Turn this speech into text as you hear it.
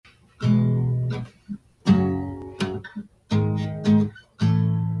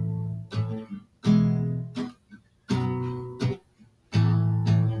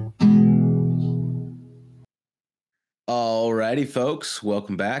righty, folks.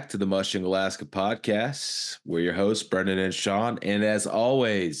 Welcome back to the Mushing Alaska podcast. We're your hosts, Brendan and Sean. And as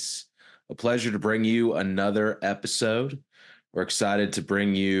always, a pleasure to bring you another episode. We're excited to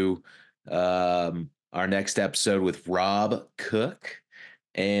bring you our next episode with Rob Cooke.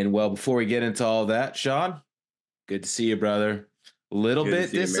 And well, before we get into all that, Sean, good to see you, brother. A little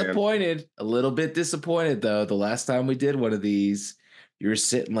bit disappointed. A little bit disappointed, though. The last time we did one of these, you were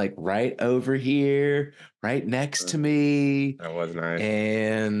sitting like right over here, right next to me. That was nice.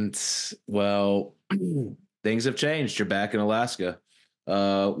 And well, things have changed. You're back in Alaska.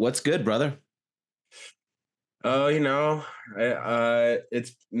 What's good, brother? Oh,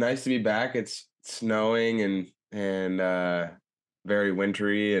 it's nice to be back. It's snowing and very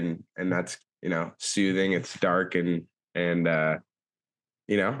wintry and that's, soothing. It's dark and I'm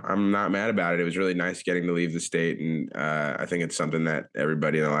not mad about it. It was really nice getting to leave the state. And I think it's something that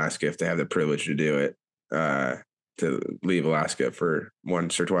everybody in Alaska, if they have the privilege to do it, to leave Alaska for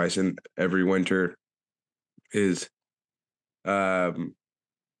once or twice in every winter is a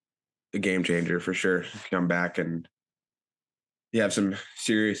game changer for sure. Come back and you have some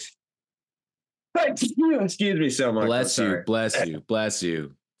serious. Excuse me so much. Bless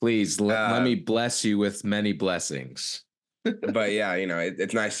you. Please let me bless you with many blessings. But yeah,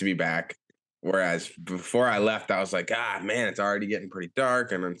 it's nice to be back. Whereas before I left, I was like, man, it's already getting pretty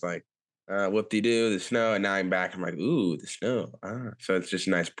dark. And it's like, whoop-de-doo, the snow. And now I'm back. I'm like, ooh, the snow. So it's just a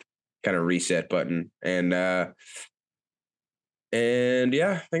nice kind of reset button. And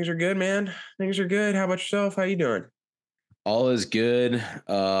yeah, things are good, man. Things are good. How about yourself? How you doing? All is good.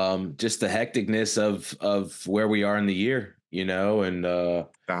 Just the hecticness of where we are in the year, and the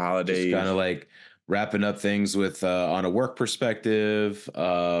holidays, kind of like wrapping up things with on a work perspective.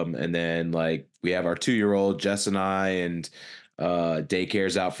 And then like we have our 2-year-old Jess and I, and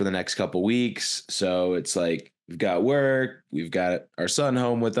daycare's out for the next couple weeks. So it's like we've got work, we've got our son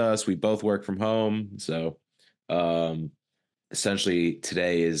home with us. We both work from home. So essentially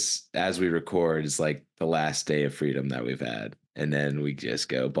today is, as we record, is like the last day of freedom that we've had. And then we just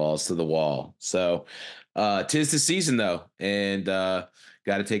go balls to the wall. So 'tis the season though. And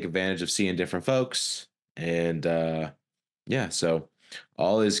got to take advantage of seeing different folks. And yeah, so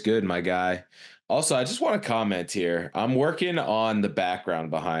all is good, my guy. Also, I just want to comment here. I'm working on the background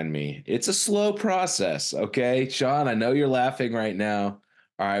behind me. It's a slow process, okay? Sean, I know you're laughing right now.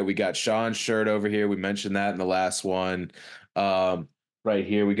 All right, we got Sean's shirt over here. We mentioned that in the last one. Right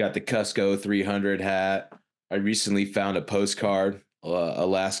here, we got the Cusco 300 hat. I recently found a postcard,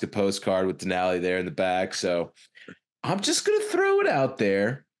 Alaska postcard with Denali there in the back. So I'm just going to throw it out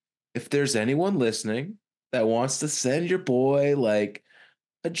there. If there's anyone listening that wants to send your boy like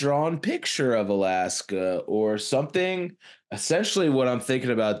a drawn picture of Alaska or something, essentially what I'm thinking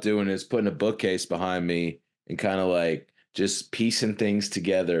about doing is putting a bookcase behind me and kind of like just piecing things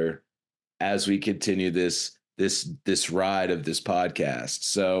together as we continue this ride of this podcast.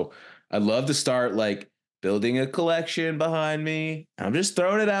 So I'd love to start like building a collection behind me. I'm just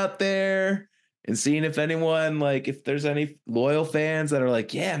throwing it out there and seeing if anyone, like, if there's any loyal fans that are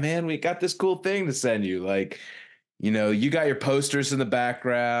like, yeah, man, we got this cool thing to send you. Like, you got your posters in the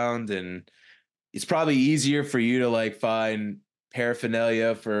background, and it's probably easier for you to like find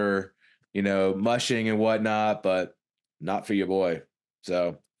paraphernalia for, mushing and whatnot, but not for your boy.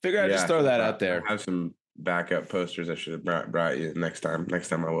 So figure I'd just throw that out there. I have some backup posters I should have brought you next time. Next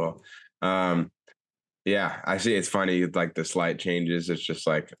time I will. Yeah, I see. It's funny, like the slight changes. It's just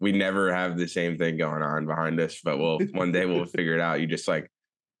like we never have the same thing going on behind us, but one day we'll figure it out. You just like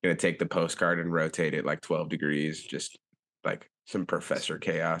gonna take the postcard and rotate it like 12 degrees, just like some Professor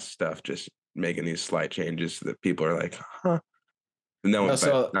Chaos stuff, just making these slight changes so that people are like, huh. No,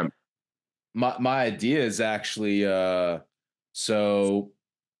 so my idea is actually so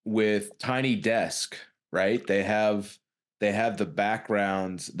with Tiny Desk, right? They have the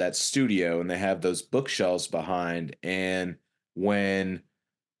backgrounds, that studio, and they have those bookshelves behind. And when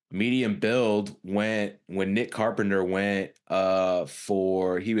Medium Build when Nick Carpenter went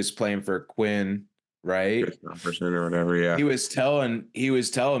he was playing for Quinn, right? Or whatever, yeah. He was telling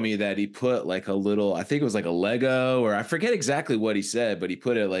me that he put like a little, I think it was like a Lego, or I forget exactly what he said, but he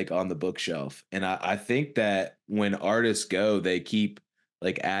put it like on the bookshelf. And I think that when artists go, they keep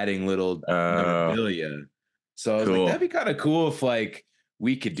like adding little memorabilia. So I was like, that'd be kind of cool if like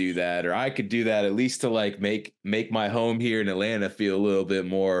we could do that, or I could do that, at least to like make my home here in Atlanta feel a little bit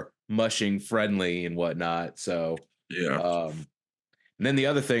more mushing friendly and whatnot. So yeah. And then the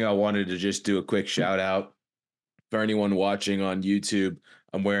other thing I wanted to just do a quick shout out for anyone watching on YouTube.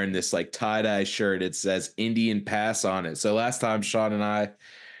 I'm wearing this like tie-dye shirt. It says Indian Pass on it. So last time Sean and I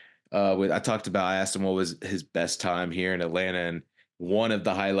I talked about, I asked him what was his best time here in Atlanta, and one of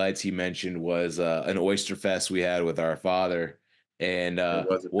the highlights he mentioned was an oyster fest we had with our father. And It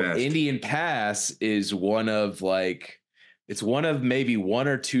was the well, best. Indian Pass is one of like, it's one of maybe one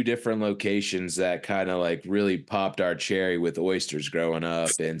or two different locations that kind of like really popped our cherry with oysters growing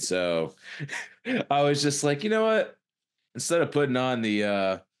up. And so I was just like, you know what? Instead of putting on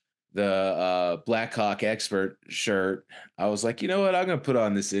the Blackhawk expert shirt, I was like, you know what? I'm gonna put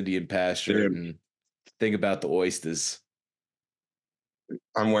on this Indian Pass shirt Dude, and think about the oysters.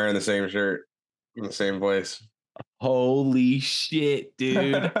 I'm wearing the same shirt in the same place. Holy shit,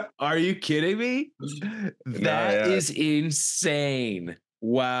 dude. No, Are you kidding me? That yeah. is insane.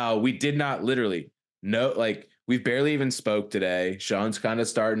 Wow. We did not literally no, like we've barely even spoke today. Sean's kind of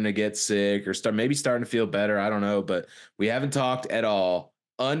starting to get sick or maybe starting to feel better. I don't know, but we haven't talked at all.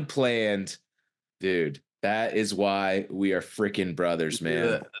 Unplanned. Dude, that is why we are freaking brothers,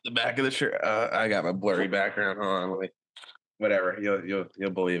 man. The back of the shirt. I got my blurry background. Hold on, whatever. You'll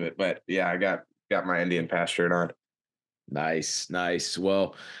believe it. But yeah, I got my Indian Pass shirt on. Nice, nice.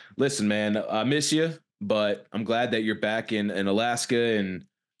 Well, listen, man, I miss you, but I'm glad that you're back in Alaska, and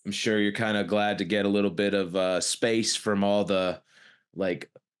I'm sure you're kind of glad to get a little bit of space from all the like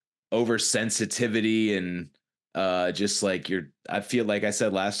oversensitivity and just like you're. I feel like I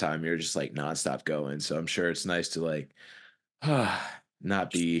said last time, you're just like nonstop going. So I'm sure it's nice to like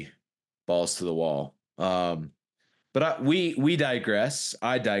not be balls to the wall. But we digress.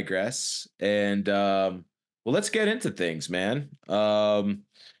 I digress, and well, let's get into things, man.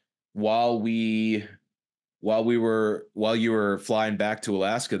 While we while you were flying back to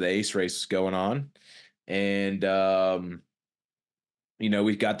Alaska, the Ace race was going on, and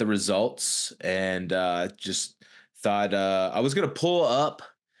we've got the results, and just thought I was gonna pull up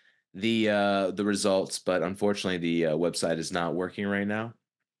the results, but unfortunately, the website is not working right now,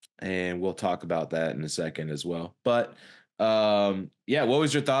 and we'll talk about that in a second as well. But yeah, what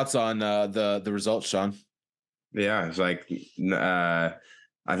was your thoughts on the results, Sean? Yeah, it's like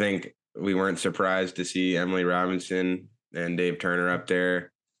I think we weren't surprised to see Emily Robinson and Dave Turner up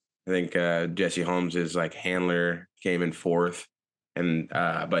there. I think Jesse Holmes's like handler came in fourth, and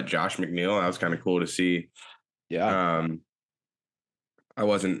but Josh McNeil, that was kind of cool to see. Yeah, Um, I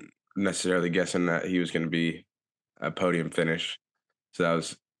wasn't necessarily guessing that he was going to be a podium finish, so that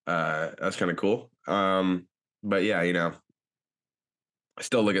was kind of cool. But yeah, I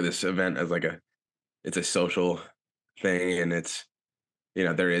still look at this event as like it's a social thing, and it's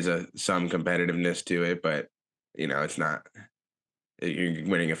there is some competitiveness to it, but it's not you're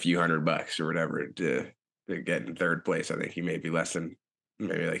winning a few $100 or whatever to get in third place. I think he may be less than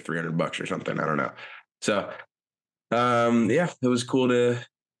maybe like $300 or something. I don't know. So yeah, it was cool to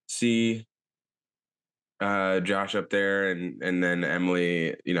see Josh up there, and then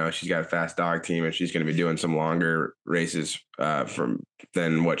Emily. She's got a fast dog team, and she's going to be doing some longer races from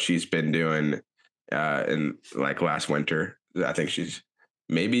than what she's been doing in like last winter. I think she's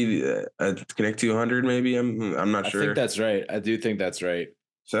maybe a Connect 200. Maybe I'm not I think sure. that's right. I do think that's right.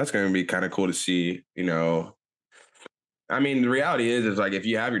 So that's going to be kind of cool to see. I mean, the reality is like if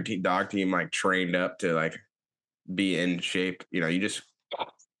you have your dog team like trained up to like be in shape, you just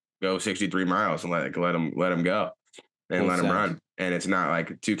go 63 miles and let them go and Full let them send. run. And it's not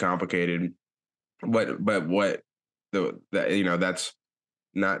like too complicated. But what that's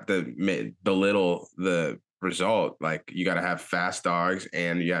not the belittle the result. Like you got to have fast dogs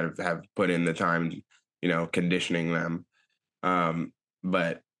and you got to have put in the time, conditioning them.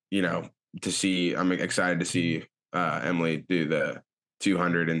 But to see, I'm excited to see Emily do the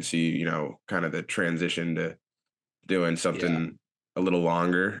 200 and see kind of the transition to doing Yeah. something a little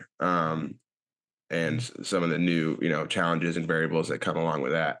longer. And some of the new challenges and variables that come along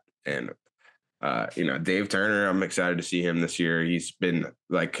with that. And Dave Turner, I'm excited to see him this year. He's been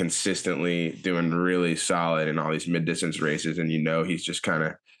like consistently doing really solid in all these mid distance races, and he's just kind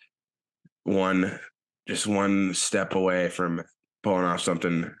of one one step away from pulling off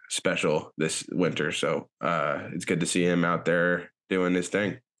something special this winter. So it's good to see him out there doing his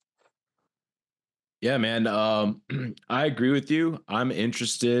thing. Yeah, man. I agree with you. I'm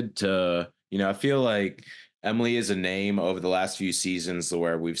interested to, I feel like Emily is a name over the last few seasons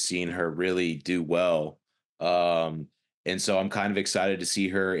where we've seen her really do well. Um, and so I'm kind of excited to see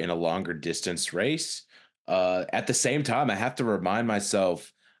her in a longer distance race. At the same time, I have to remind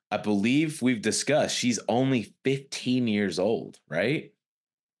myself, I believe we've discussed she's only 15 years old, right?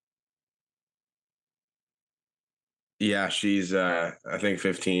 Yeah, she's I think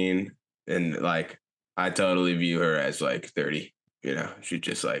 15, and like I totally view her as like 30. She's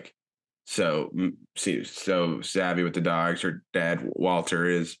just like so savvy with the dogs. Her dad Walter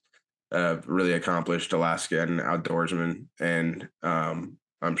is a really accomplished Alaskan outdoorsman, and I'm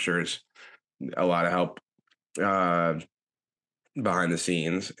sure it's a lot of help uh, behind the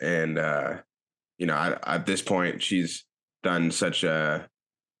scenes. And at this point, she's done such a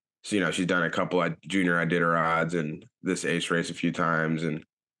she's done a couple of junior Iditarods and this ace race a few times, and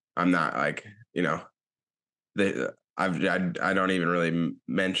I'm not like they. I don't even really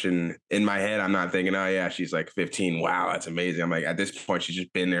mention in my head. I'm not thinking, oh yeah, she's like 15. Wow, that's amazing. I'm like, at this point, she's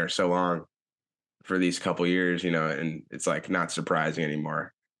just been there so long for these couple years, and it's like not surprising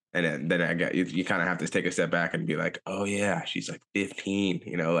anymore. And then I got you kind of have to take a step back and be like, oh yeah, she's like 15.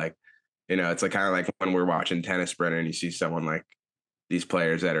 It's like kind of like when we're watching tennis, Brennan, and you see someone like these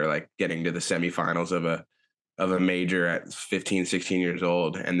players that are like getting to the semifinals of a major at 15, 16 years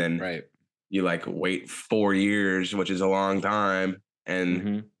old, and then Right. you like wait 4 years, which is a long time, and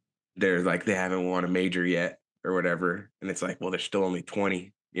Mm-hmm. they're like they haven't won a major yet or whatever, and it's like, well, they're still only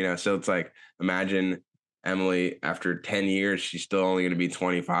 20. So it's like, imagine Emily after 10 years, she's still only going to be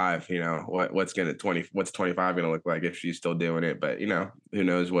 25. What's 25 going to look like if she's still doing it? But who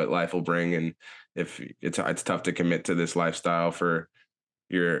knows what life will bring, and if it's tough to commit to this lifestyle for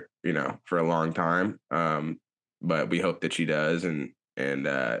for a long time. But we hope that she does, and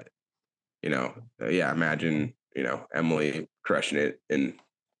imagine, Emily crushing it in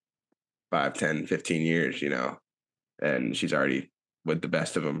 5, 10, 15 years, and she's already with the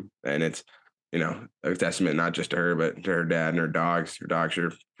best of them. And it's, a testament not just to her, but to her dad and her dogs. Her dogs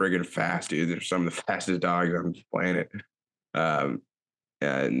are friggin' fast, dude. They're some of the fastest dogs on the planet. Um,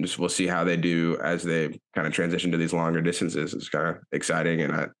 and we'll see how they do as they kind of transition to these longer distances. It's kind of exciting,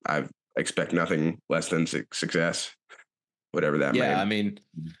 and I expect nothing less than success, whatever that Yeah, may. I mean,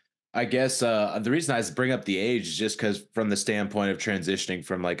 I guess the reason I bring up the age is just because from the standpoint of transitioning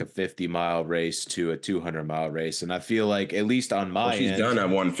from like a 50-mile race to a 200-mile race. And I feel like, at least on Well, my she's done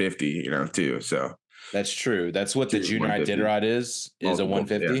end, a 150, too. So that's true. That's what the two junior 150, Iditarod is a multiple, yeah.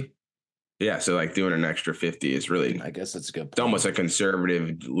 150. Yeah, so like doing an extra 50 is really, I guess that's a good it's almost point. a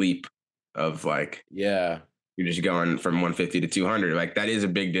conservative leap of like Yeah. you're just going from 150 to 200. Like that is a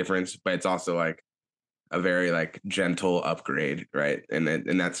big difference, but it's also like a very like gentle upgrade, right? And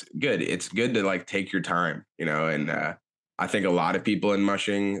that's good. It's good to like take your time, and I think a lot of people in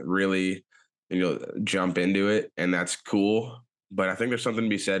mushing really, jump into it, and that's cool. But I think there's something to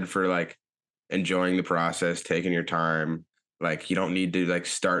be said for like enjoying the process, taking your time. Like you don't need to like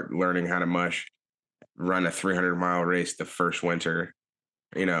start learning how to mush, run a 300-mile race the first winter.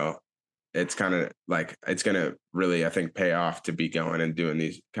 You know, it's kind of like it's gonna really, I think, pay off to be going and doing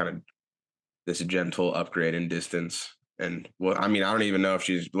these kind of this gentle upgrade in distance. And well, I mean, I don't even know if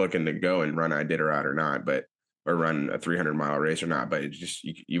she's looking to go and run Iditarod or not, but or run a 300-mile race or not. But it just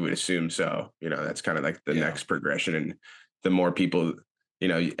you would assume so. That's kind of like the Yeah. next progression. And the more people,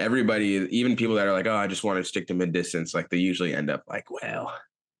 everybody, even people that are like, oh, I just want to stick to mid distance, like they usually end up like, well,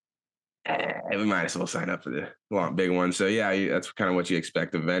 we might as well sign up for the long big one. So yeah, that's kind of what you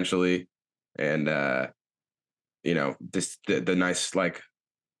expect eventually. And this the nice like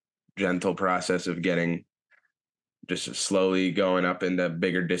gentle process of getting just slowly going up into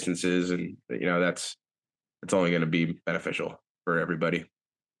bigger distances, and that's it's only going to be beneficial for everybody.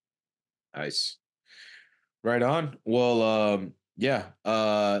 Nice. Right on. Well, yeah.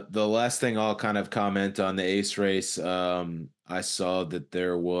 The last thing I'll kind of comment on the ace race, I saw that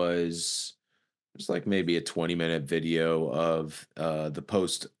there's like maybe a 20-minute video of the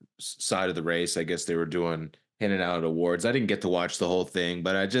post side of the race. I guess they were doing handing out awards. I didn't get to watch the whole thing,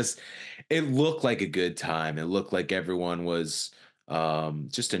 but it looked like a good time. It looked like everyone was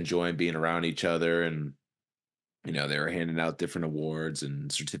just enjoying being around each other, and they were handing out different awards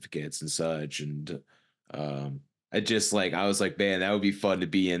and certificates and such. And I was like, man, that would be fun to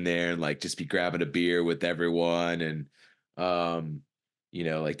be in there and like just be grabbing a beer with everyone. And um,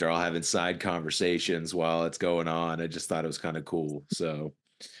 like they're all having side conversations while it's going on. I just thought it was kind of cool. So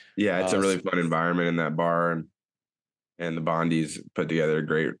Yeah, it's a uh really s- fun environment in that bar, and the Bondies put together a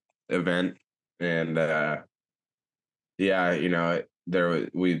great event. And yeah,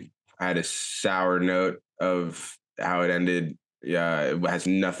 we had a sour note of how it ended. Yeah, it has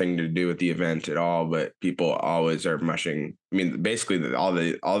nothing to do with the event at all, but people always are mushing. I mean, basically, all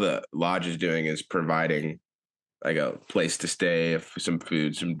the lodge is doing is providing like a place to stay, some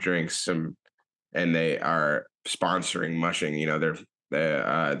food, some drinks, and they are sponsoring mushing.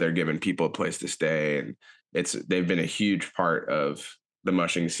 They're giving people a place to stay, and they've been a huge part of the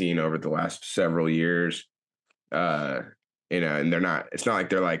mushing scene over the last several years. Uh, and they're not. It's not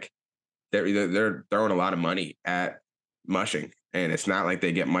like they're throwing a lot of money at mushing, and it's not like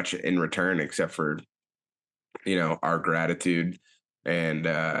they get much in return except for our gratitude and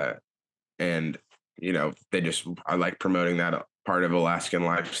and they just I like promoting that part of Alaskan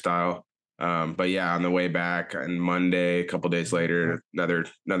lifestyle. But yeah, on the way back on Monday, a couple days later, another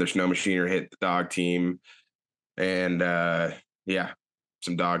snow machiner hit the dog team, and yeah,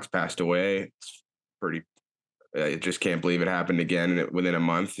 some dogs passed away. It's pretty. I just can't believe it happened again within a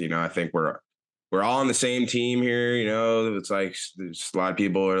month. I think we're all on the same team here. It's like there's a lot of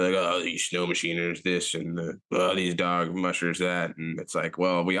people are like, oh, these snow machiners, this, and these dog mushers, that, and it's like,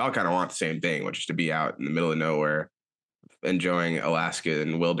 well, we all kind of want the same thing, which is to be out in the middle of nowhere, enjoying Alaska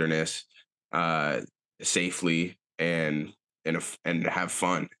and wilderness, uh, safely and have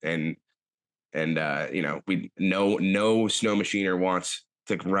fun and we no snow machiner wants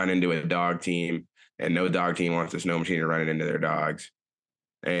to run into a dog team, and no dog team wants a snow machiner running into their dogs.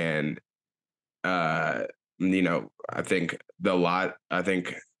 And uh I think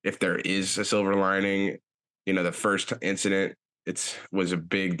if there is a silver lining, the first incident was a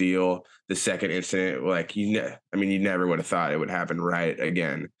big deal. The second incident, like you never would have thought it would happen right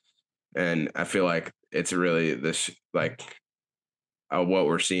again. And I feel like it's really this like what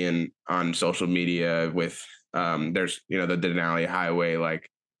we're seeing on social media with there's the Denali Highway like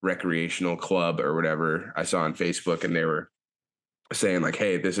recreational club or whatever I saw on Facebook, and they were saying like,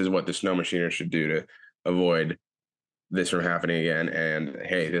 hey, this is what the snow machiner should do to avoid this from happening again, and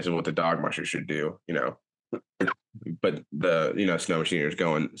hey, this is what the dog musher should do. But the snow machiners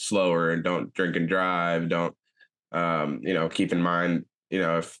going slower and don't drink and drive, don't keep in mind,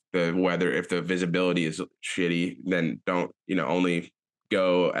 if the visibility is shitty, then don't only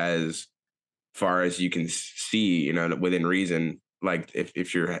go as far as you can see, within reason. Like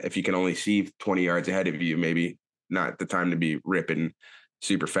if you can only see 20 yards ahead of you, maybe not the time to be ripping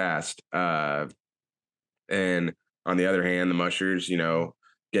super fast. And on the other hand, the mushers,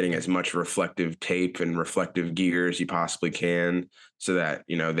 getting as much reflective tape and reflective gear as you possibly can, so that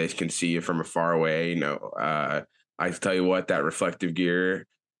they can see you from a far away. I tell you what, that reflective gear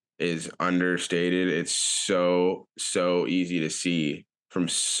is understated. It's so easy to see from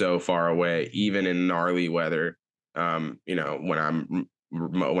so far away, even in gnarly weather. When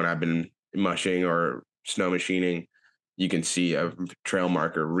I've been mushing or snow machining, you can see a trail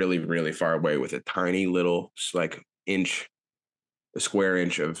marker really, really far away with a tiny little like a square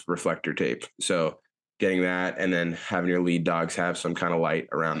inch of reflector tape. So getting that, and then having your lead dogs have some kind of light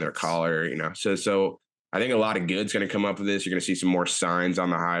around their collar, So I think a lot of good's going to come up with this. You're going to see some more signs on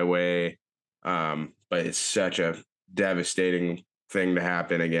the highway, but it's such a devastating thing to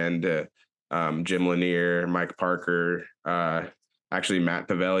happen again to Jim Lanier, Mike Parker, actually Matt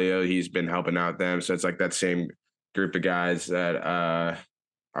Pavelio. He's been helping out them, so it's like that same group of guys that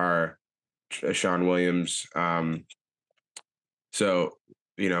are Sean Williams. So,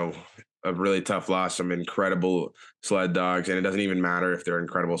 a really tough loss, some incredible sled dogs. And it doesn't even matter if they're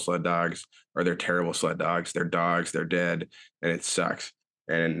incredible sled dogs or they're terrible sled dogs. They're dogs, they're dead, and it sucks.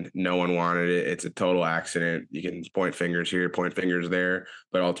 And no one wanted it. It's a total accident. You can point fingers here, point fingers there,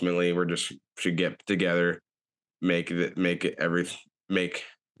 but ultimately should get together, make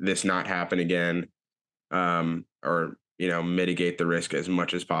this not happen again, or mitigate the risk as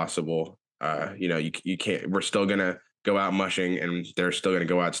much as possible. You can't. We're still gonna go out mushing, and they're still gonna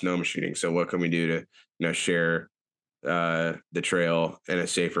go out snow machining. So what can we do to share the trail in a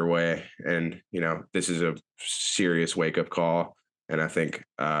safer way? And this is a serious wake up call. And I think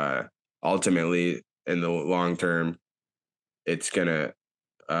ultimately in the long term, it's gonna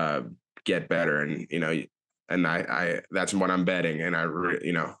get better. And I that's what I'm betting. And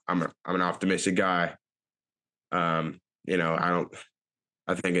I'm an optimistic guy.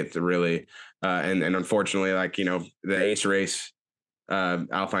 I think it's really, and unfortunately, like, the Ace race,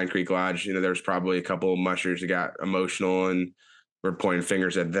 Alpine Creek Lodge, there's probably a couple of mushers that got emotional and were pointing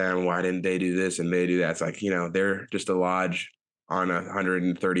fingers at them. Why didn't they do this and they do that? It's like, they're just a lodge on a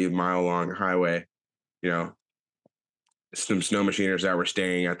 130-mile long highway. Some snow machiners that were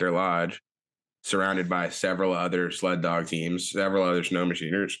staying at their lodge, surrounded by several other sled dog teams, several other snow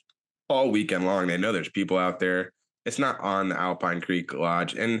machiners all weekend long. They know there's people out there. It's not on the Alpine Creek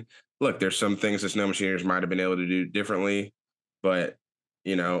Lodge. And look, there's some things the snow machiners might have been able to do differently, but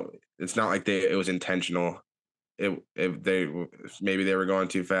it's not like it was intentional. Maybe they were going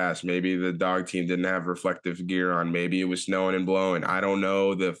too fast. Maybe the dog team didn't have reflective gear on. Maybe it was snowing and blowing. I don't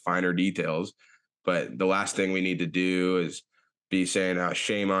know the finer details, but the last thing we need to do is be saying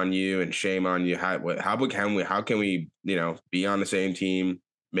shame on you and shame on you. How can we be on the same team,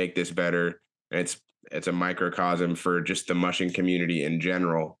 make this better? And it's a microcosm for just the mushing community in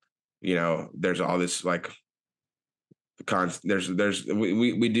general. There's all this like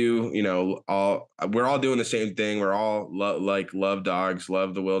we do, all we're all doing the same thing. We're all love dogs,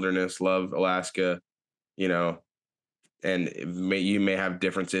 love the wilderness, love Alaska, you know, and you may have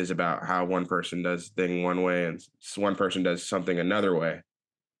differences about how one person does thing one way and one person does something another way,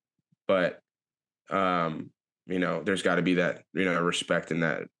 but um, there's got to be that, respect in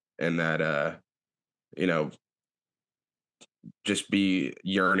that, and that you know, just be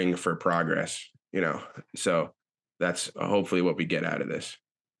yearning for progress, So that's hopefully what we get out of this.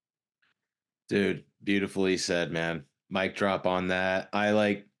 Dude, beautifully said, man. Mic drop on that.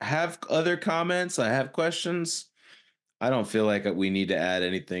 I have other comments. I have questions. I don't feel like we need to add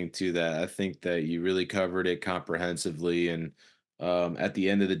anything to that. I think that you really covered it comprehensively. And at the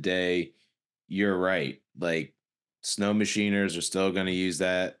end of the day, you're right. Like, snow machiners are still going to use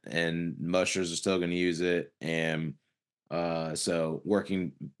that, and mushers are still going to use it. And so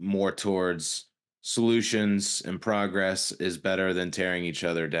working more towards solutions and progress is better than tearing each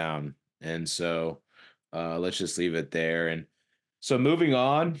other down. And so let's just leave it there. And so moving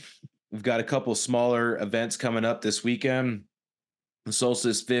on, we've got a couple smaller events coming up this weekend. The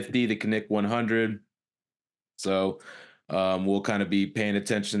Solstice 50, the Connect 100. So we'll kind of be paying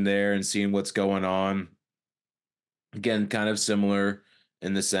attention there and seeing what's going on. Again, kind of similar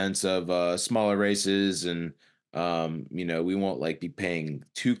in the sense of smaller races, and we won't be paying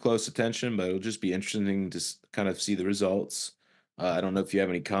too close attention, but it'll just be interesting to kind of see the results. I don't know if you have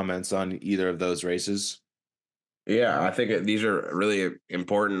any comments on either of those races. Yeah, I think these are really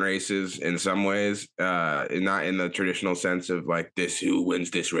important races in some ways, not in the traditional sense of like this who wins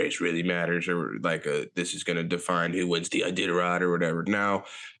this race really matters, or like this is going to define who wins the Iditarod or whatever. No,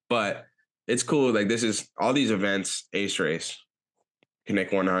 but it's cool. Like this is all these events: Ace Race,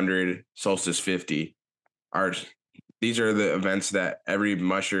 Connect 100, Solstice 50 are these are the events that every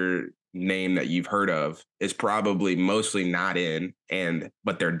musher name that you've heard of is probably mostly not in,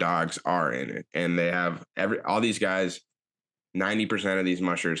 but their dogs are in it, and they have all these guys. 90% of these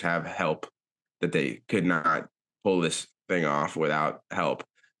mushers have help that they could not pull this thing off without help.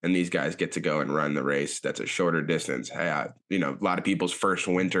 And these guys get to go and run the race. That's a shorter distance. A lot of people's first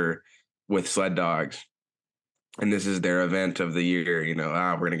winter with sled dogs, and this is their event of the year.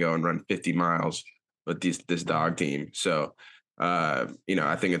 We're going to go and run 50 miles with this dog team. So, I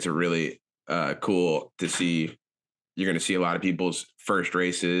think it's a really cool to see. You're going to see a lot of people's first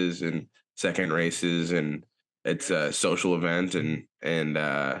races and second races, and it's a social event, and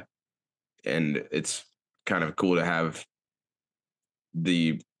it's kind of cool to have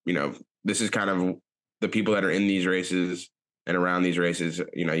this is kind of the people that are in these races and around these races.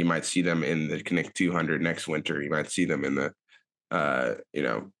 You might see them in the Connect 200 next winter. You might see them in the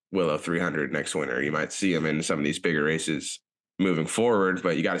Willow 300 next winter. You might see them in some of these bigger races moving forward,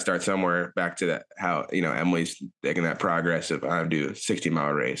 but you got to start somewhere. Back to that, how Emily's taking that progress of I do a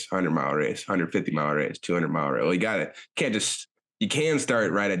 60-mile race, 100-mile race, 150-mile race, 200-mile race. Well, you can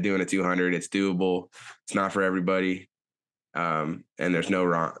start right at doing a 200. It's doable. It's not for everybody, and there's no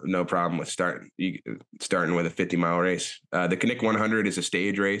problem with starting with a 50-mile race. The Connect 100 is a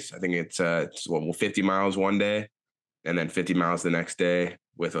stage race. I think it's 50 miles one day, and then 50 miles the next day,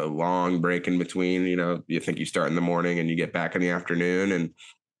 with a long break in between. You think you start in the morning and you get back in the afternoon, and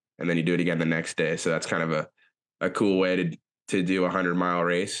then you do it again the next day. So that's kind of a cool way to do a 100-mile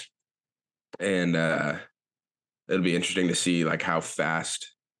race. And it'll be interesting to see like how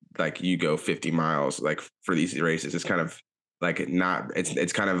fast like you go 50 miles like for these races. It's kind of like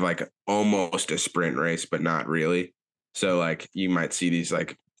it's kind of like almost a sprint race, but not really. So like you might see these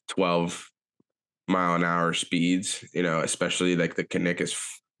like 12-mile-an-hour speeds, especially like the Kinnick is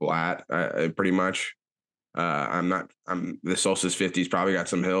flat, pretty much. The Solstice 50's probably got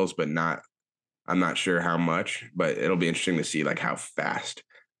some hills, but I'm not sure how much, but it'll be interesting to see like how fast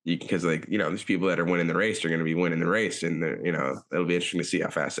because these people that are winning the race are going to be winning the race, and it'll be interesting to see how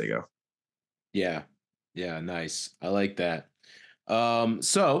fast they go. Yeah. Yeah. Nice. I like that.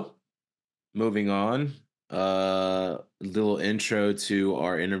 So moving on, little intro to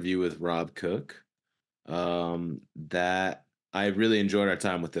our interview with Rob Cooke. That I really enjoyed our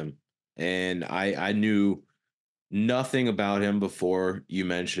time with him, and I knew nothing about him before you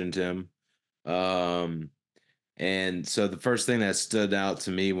mentioned him. And so the first thing that stood out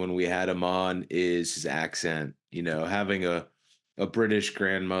to me when we had him on is his accent. Having a British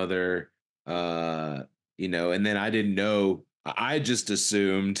grandmother, and then I didn't know. I just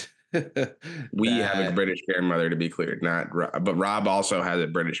assumed We have a that. British grandmother, to be clear, but Rob also has a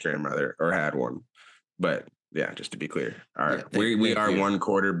British grandmother, or had one. But yeah, just to be clear, all right, Yeah, we thank are you.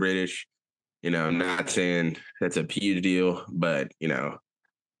 1/4 British. Not saying that's a huge deal, but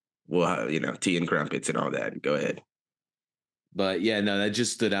we'll have, tea and crumpets and all that. Go ahead. But yeah, no, that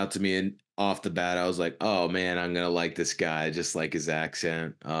just stood out to me, and off the bat, I was like, "Oh man, I'm gonna like this guy. I just like his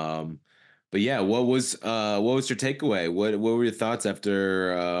accent." But yeah, what was your takeaway? What were your thoughts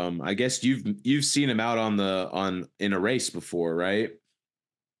after? I guess you've seen him out on the on in a race before, right?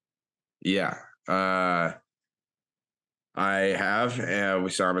 Yeah. I have. We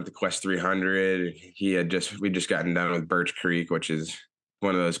saw him at the Quest 300. We just gotten done with Birch Creek, which is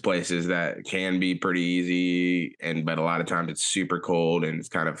one of those places that can be pretty easy, but a lot of times it's super cold and it's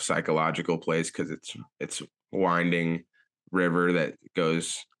kind of a psychological place because it's winding river that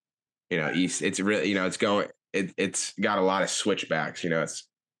goes, east. It's really, it's got a lot of switchbacks. It's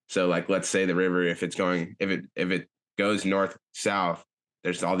so like let's say the river, if it goes north south,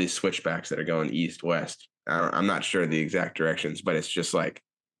 there's all these switchbacks that are going east west. I'm not sure the exact directions, but it's just like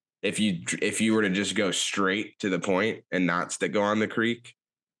if you were to just go straight to the point and not go on the creek,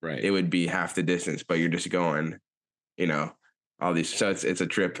 Right. it would be half the distance. But you're just going, you know, all these. So it's a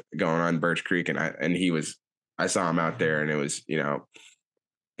trip going on Birch Creek, and I saw him out there, and it was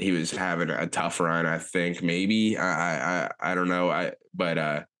he was having a tough run. I think maybe I don't know.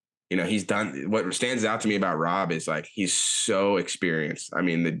 He's done. What stands out to me about Rob is like he's so experienced. I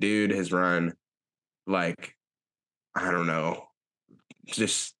mean, the dude has run like I don't know,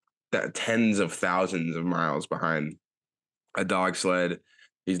 just that tens of thousands of miles behind a dog sled.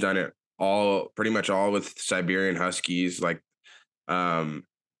 He's done it all, pretty much all with Siberian Huskies. Like, um,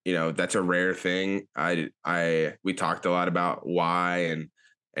 that's a rare thing. We talked a lot about why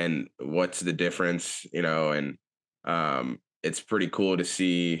and what's the difference, and it's pretty cool to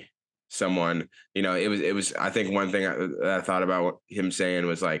see someone. It was. I think one thing that I thought about him saying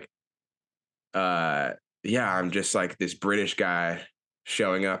was like, uh, yeah, I'm just like this British guy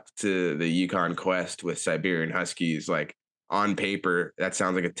showing up to the Yukon Quest with Siberian Huskies. Like on paper, that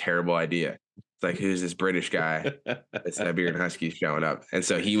sounds like a terrible idea. It's like, who's this British guy? The Siberian Huskies showing up. And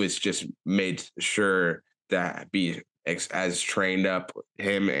so he was just made sure that be as trained up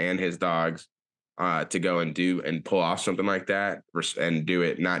him and his dogs to go and do and pull off something like that and do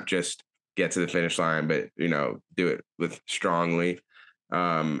it, not just get to the finish line, but, do it with strongly.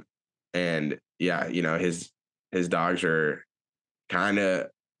 Um, and yeah, his dogs are kind of,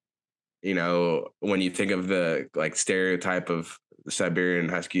 when you think of the like stereotype of the Siberian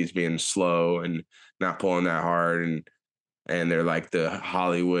Huskies being slow and not pulling that hard and they're like the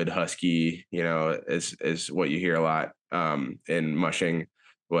Hollywood Husky, is what you hear a lot in mushing.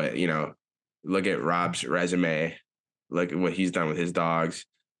 What, look at Rob's resume, look at what he's done with his dogs.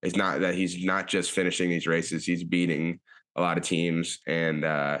 It's not that he's not just finishing these races, he's beating a lot of teams and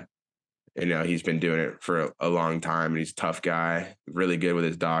he's been doing it for a long time and he's a tough guy, really good with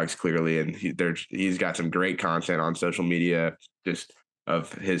his dogs clearly. And he's got some great content on social media just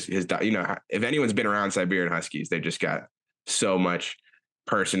of his, if anyone's been around Siberian Huskies, they just got so much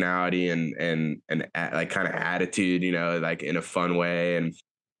personality and like kind of attitude, like in a fun way. And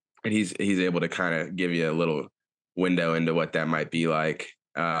he's able to kind of give you a little window into what that might be like.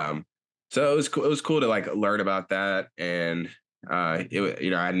 So it was cool to like learn about that. And I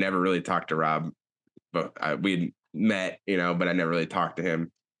never really talked to Rob, but we'd met, but I never really talked to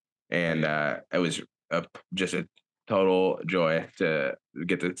him. And it was just a total joy to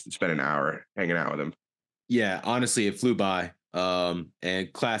get to spend an hour hanging out with him. Yeah, honestly, it flew by.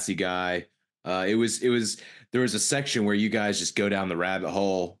 And classy guy. It was there was a section where you guys just go down the rabbit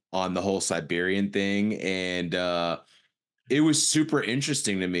hole on the whole Siberian thing, and it was super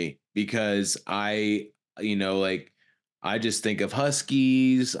interesting to me because like I just think of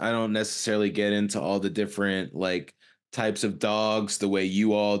huskies. I don't necessarily get into all the different like types of dogs the way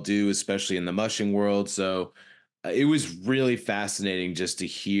you all do, especially in the mushing world. So it was really fascinating just to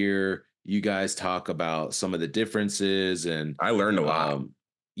hear you guys talk about some of the differences and I learned a lot.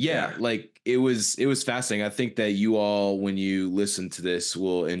 yeah, Yeah. like it was fascinating. I think that you all when you listen to this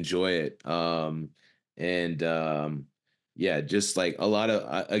will enjoy it. And yeah, just like a lot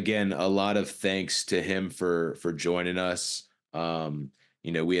of again a lot of thanks to him for joining us.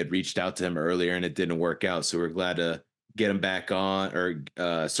 We had reached out to him earlier and it didn't work out, so we're glad to get him back on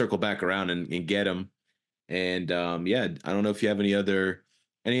or circle back around and get him. And yeah, I don't know if you have any other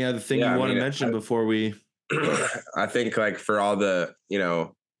thing Yeah. you I want to mean, mention before we. I think like for all the,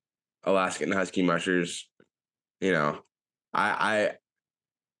 Alaskan Husky mushers, you know, I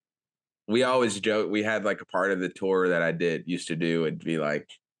we always joke. We had like a part of the tour that I used to do would be like,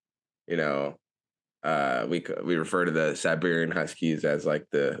 you know, we refer to the Siberian Huskies as like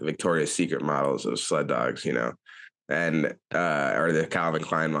the Victoria's Secret models of sled dogs, and or the Calvin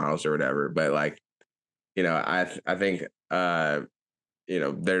Klein models or whatever. But like, I think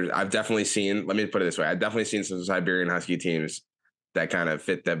I've definitely seen, let me put it this way. I've definitely seen some Siberian Husky teams that kind of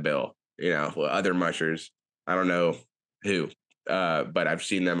fit that bill, other mushers. I don't know who, but I've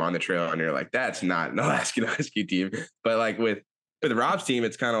seen them on the trail and you're like, that's not an Alaskan Husky team. But like with Rob's team,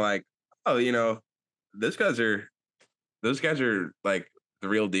 it's kind of like, oh, those guys are, like the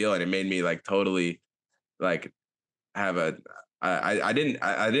real deal. And it made me like totally like have a, I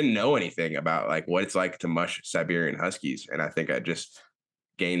didn't know anything about like what it's like to mush Siberian Huskies. And I think I just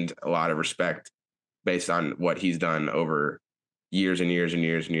gained a lot of respect based on what he's done over years and years and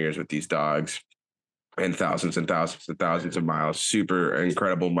years and years with these dogs and thousands and thousands and thousands of miles. Super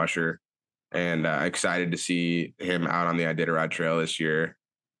incredible musher, and excited to see him out on the Iditarod Trail this year.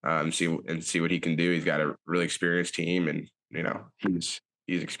 See what he can do. He's got a really experienced team, and he's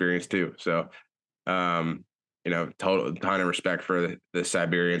experienced too. So, total ton of respect for the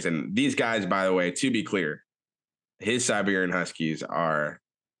Siberians and these guys. By the way, to be clear, his Siberian Huskies are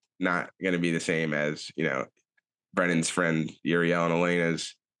not going to be the same as Brennan's friend Uriel and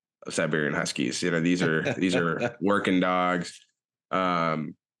Elena's Siberian Huskies. These are working dogs,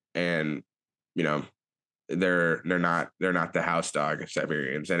 and they're not the house dog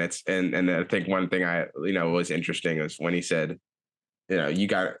Siberians. And I think one thing was interesting is when he said, he's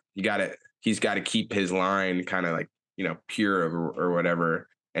got to keep his line kind of like pure or whatever,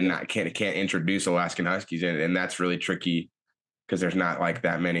 and can't introduce Alaskan Huskies in, and that's really tricky because there's not like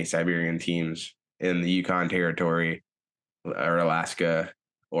that many Siberian teams in the Yukon territory or Alaska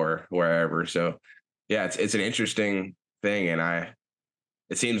or wherever. So yeah, it's an interesting thing, and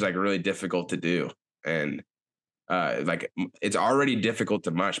it seems like really difficult to do. And like it's already difficult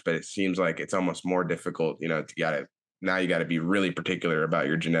to mush, but it seems like it's almost more difficult, you got to be really particular about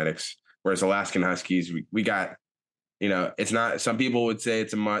your genetics. Whereas Alaskan Huskies, we got, it's not, some people would say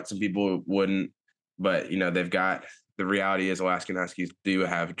it's a mutt, some people wouldn't, but they've got, the reality is Alaskan Huskies do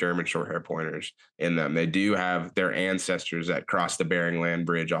have German short hair pointers in them. They do have their ancestors that crossed the Bering Land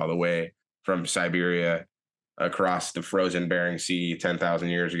Bridge all the way from Siberia across the frozen Bering Sea 10,000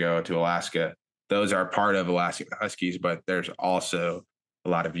 years ago to Alaska. Those are part of Alaskan Huskies, but there's also a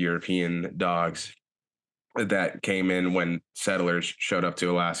lot of European dogs that came in when settlers showed up to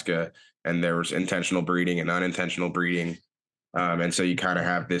Alaska, and there was intentional breeding and unintentional breeding. And so you kind of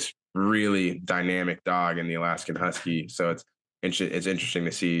have this really dynamic dog in the Alaskan Husky. So it's interesting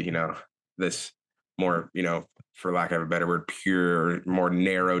to see, this more, for lack of a better word, pure, more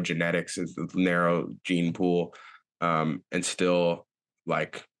narrow genetics, narrow gene pool, and still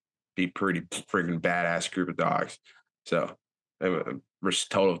like be pretty freaking badass group of dogs. So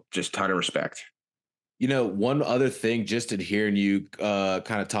just ton of respect. One other thing, just in hearing you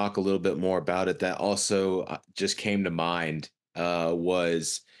kind of talk a little bit more about it, that also just came to mind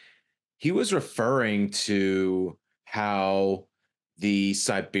was he was referring to how the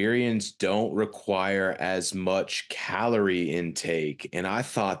Siberians don't require as much calorie intake. And I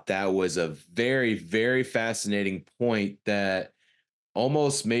thought that was a very, very fascinating point that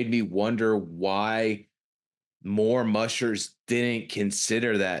almost made me wonder why more mushers didn't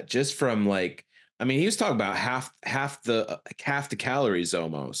consider that, just from like, I mean, he was talking about half the calories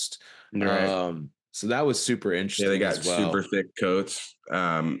almost. Right. So that was super Yeah, they interesting got as super well. thick coats.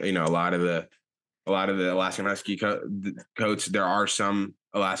 A lot of the Alaskan Husky coats. There are some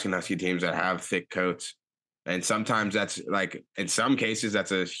Alaskan Husky teams that have thick coats, and sometimes that's like, in some cases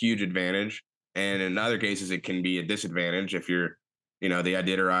that's a huge advantage, and in other cases it can be a disadvantage if you're, the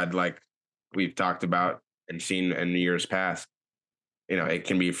Iditarod, like we've talked about and seen in years past. It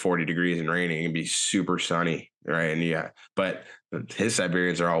can be 40 degrees and raining. It can be super sunny, right? And yeah, but his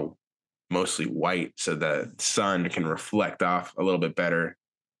Siberians are all mostly white, so the sun can reflect off a little bit better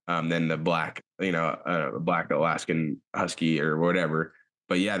than the black, black Alaskan Husky or whatever.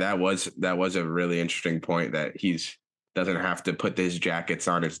 But yeah, that was a really interesting point, that he's doesn't have to put his jackets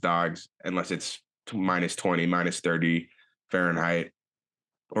on his dogs unless it's minus 20, minus 30 Fahrenheit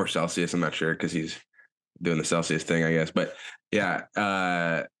or Celsius. I'm not sure because he's doing the Celsius thing, I guess. But yeah,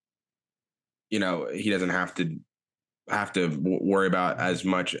 he doesn't have to worry about as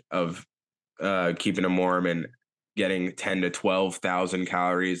much of keeping them warm and getting 10 to 12,000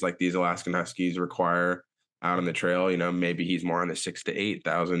 calories like these Alaskan Huskies require out on the trail. Maybe he's more on the 6 to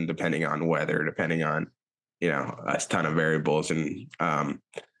 8,000, depending on weather, depending on, a ton of variables. And,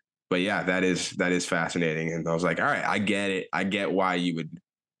 but yeah, that is fascinating. And I was like, all right, I get it. I get why you would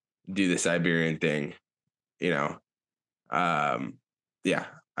do the Siberian thing, you know? Yeah,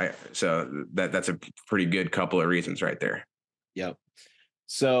 so that's a pretty good couple of reasons right there. Yep.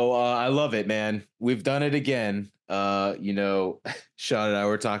 So I love it, man. We've done it again. you know, Sean and I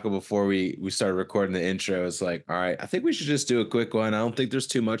were talking before we started recording the intro. It's like, all right, I think we should just do a quick one. I don't think there's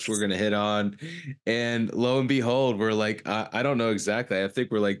too much we're gonna hit on. And lo and behold, we're like, I don't know exactly. I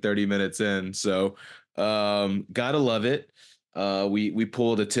think we're like 30 minutes in. So gotta love it. We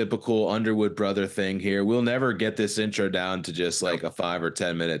pulled a typical Underwood brother thing here. We'll never get this intro down to just like a 5 or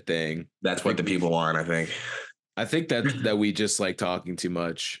 10 minute thing. That's what the people want, I think. I think that we just like talking too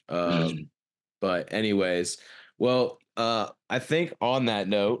much. But anyways, well, I think on that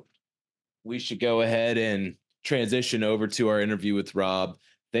note, we should go ahead and transition over to our interview with Rob.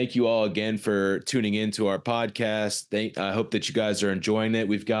 Thank you all again for tuning into our podcast. I hope that you guys are enjoying it.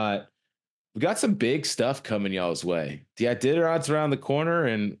 We got some big stuff coming y'all's way. The Iditarod's around the corner,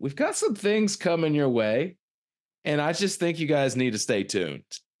 and we've got some things coming your way. And I just think you guys need to stay tuned.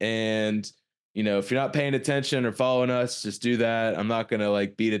 And you know, if you're not paying attention or following us, just do that. I'm not gonna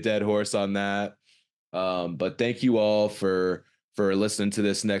like beat a dead horse on that. But thank you all for listening to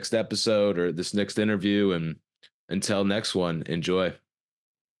this next episode or this next interview. And until next one, enjoy.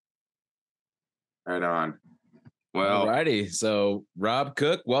 Right on. Well, alrighty. So Rob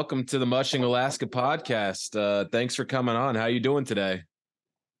Cooke, welcome to the Mushing Alaska podcast. Thanks for coming on. How you doing today?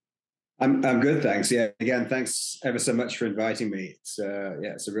 I'm good, thanks. Yeah, again, thanks ever so much for inviting me. It's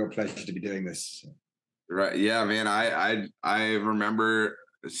it's a real pleasure to be doing this. right. Yeah, man. I remember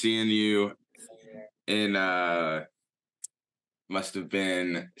seeing you in must have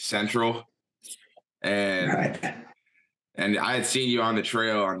been Central. And Right. and I had seen you on the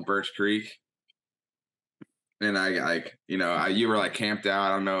trail on Birch Creek. And I like, you were like camped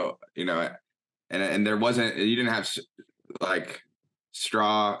out. I don't know, and there wasn't, you didn't have like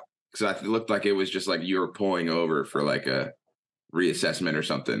straw, because it looked like it was just like you were pulling over for like a reassessment or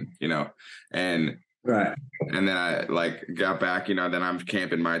something, and Right. and then I like got back, then I'm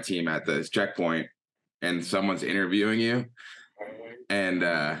camping my team at this checkpoint, and someone's interviewing you, and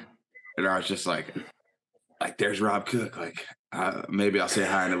I was just like there's Rob Cooke, like maybe I'll say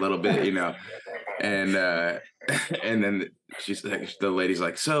hi in a little bit, and and then she's like, the lady's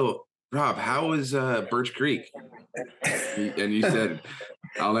like, so Rob, how was Birch Creek? And you said,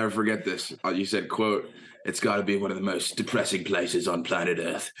 I'll never forget this. You said, quote, it's got to be one of the most depressing places on planet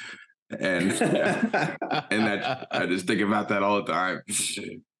Earth. And that I just think about that all the time.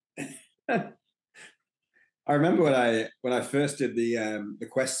 I remember when I first did the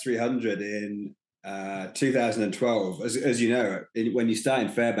Quest 300 in 2012. As you know, when you start in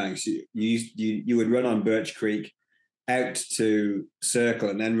Fairbanks, you would run on Birch Creek out to Circle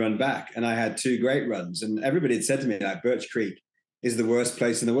and then run back. And I had two great runs, and everybody had said to me that Birch Creek is the worst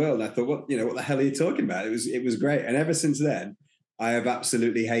place in the world. And I thought, what the hell are you talking about? It was great. And ever since then, I have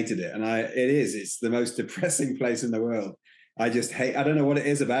absolutely hated it. And it's the most depressing place in the world. I just hate, I don't know what it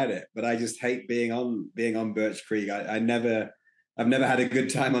is about it, but I just hate being on Birch Creek. I've never had a good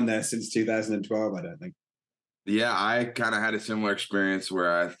time on there since 2012, I don't think. Yeah, I kind of had a similar experience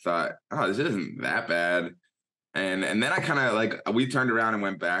where I thought, oh, this isn't that bad. And then I kind of like, we turned around and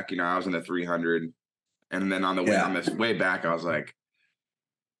went back, I was in the 300. And then on this way back, I was like,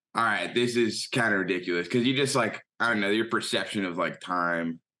 all right, this is kind of ridiculous. Cause you just like, I don't know, your perception of like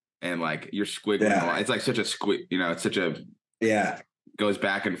time and like you're squiggling. Yeah. It's like such a it's such a, goes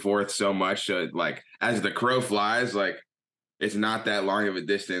back and forth so much. So like as the crow flies, like it's not that long of a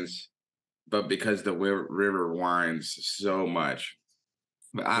distance, but because the river winds so much,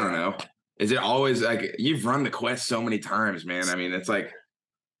 but I don't know. Is it always like, you've run the Quest so many times, man? I mean, it's like,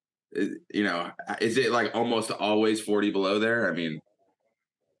 is it like almost always 40 below there? I mean,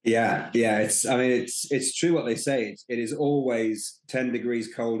 yeah. It's true what they say. It is always 10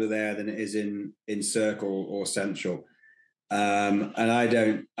 degrees colder there than it is in Circle or Central. And I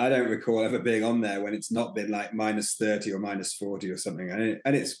don't recall ever being on there when it's not been like minus 30 or minus 40 or something.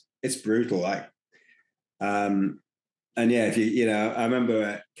 And it's brutal. Like, and yeah, if I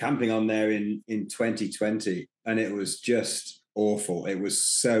remember camping on there in 2020, and it was just awful. It was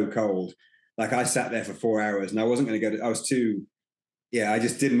so cold. Like I sat there for 4 hours, and I wasn't going to go. I was too. Yeah, I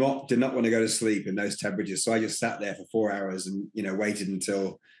just did not want to go to sleep in those temperatures. So I just sat there for 4 hours and waited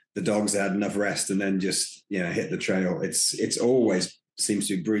until the dogs had enough rest, and then just hit the trail. It's always seems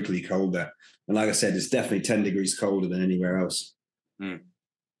to be brutally cold there, and like I said, it's definitely 10 degrees colder than anywhere else.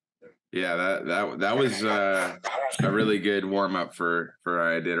 Yeah, that was a really good warm up for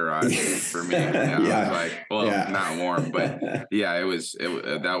Iditarod for me. I was like, not warm, but yeah,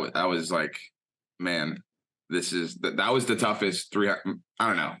 that was like, man, that was the toughest 300. I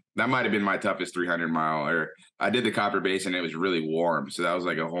don't know. That might have been my toughest 300-mile. Or I did the Copper Basin. It was really warm, so that was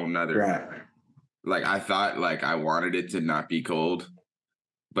like a whole nother. Right. Like I thought, like I wanted it to not be cold,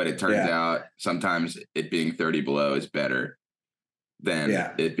 but it turns out sometimes it being 30 below is better than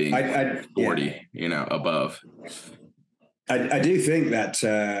it being 40, above. I do think that,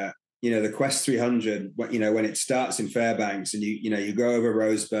 the Quest 300, when it starts in Fairbanks and you go over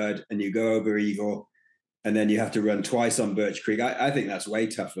Rosebud and you go over Eagle, and then you have to run twice on Birch Creek. I think that's way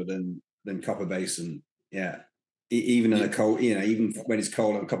tougher than Copper Basin. Yeah. Even in a cold, even when it's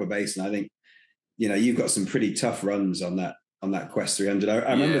cold on Copper Basin, I think, you've got some pretty tough runs on that Quest 300.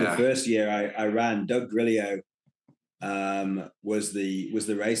 I remember the first year I ran, Doug Grillio was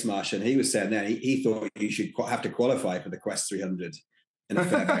the race marshal, and he was saying that he thought you should have to qualify for the Quest 300 in a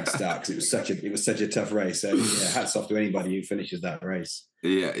Fairbanks start, because it was such a tough race. So hats off to anybody who finishes that race.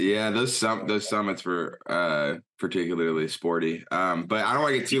 Those summits were particularly sporty. But I don't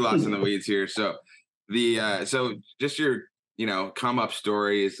want to get too lost in the weeds here. So so just your come up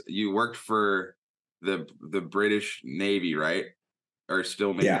stories. You worked for the British Navy, right? Or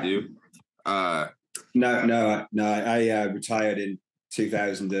still maybe do? No. I retired in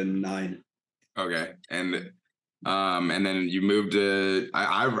 2009. Okay, and then you moved to.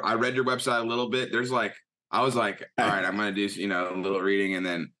 I read your website a little bit. There's I was like, all right, I'm gonna do a little reading, and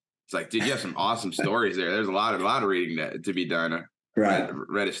then it's like, dude, you have some awesome stories there. There's a lot of reading to be done. Right.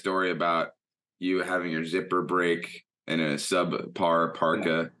 Read a story about you having your zipper break in a subpar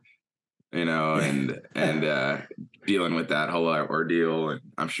parka, and dealing with that whole ordeal. And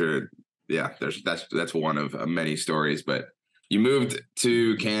I'm sure, that's one of many stories. But you moved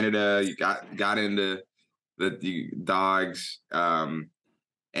to Canada, you got into the dogs, and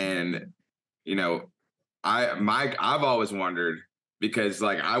I've always wondered, because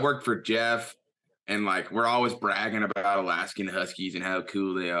I worked for Jeff, and we're always bragging about Alaskan Huskies and how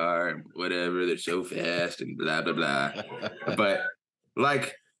cool they are and whatever, they're so fast and blah blah blah. But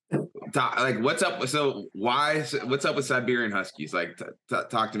what's up? So what's up with Siberian Huskies?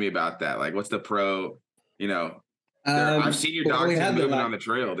 Talk to me about that. What's the pro? I've seen your dogs moving on the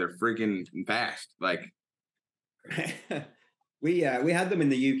trail. They're freaking fast. We had them in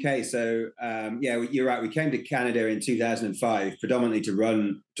the UK. So you're right. We came to Canada in 2005, predominantly to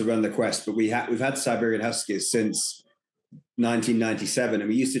run the Quest. But we've had Siberian Huskies since 1997, and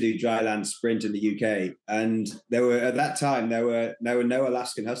we used to do dryland sprint in the UK. And at that time there were no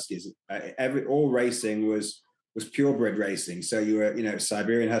Alaskan Huskies. All racing was purebred racing. So you were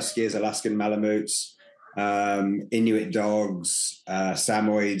Siberian Huskies, Alaskan Malamutes, Inuit dogs,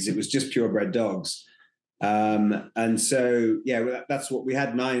 Samoyeds. It was just purebred dogs. And so, that's what we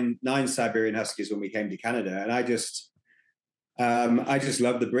had, nine Siberian Huskies when we came to Canada. And I just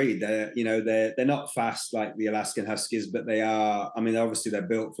love the breed. They're not fast like the Alaskan Huskies, but they are, obviously they're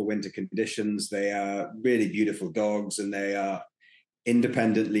built for winter conditions. They are really beautiful dogs, and they are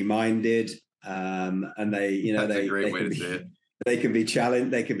independently minded. And they can be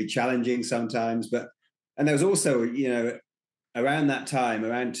challenging sometimes, and there was also, around that time,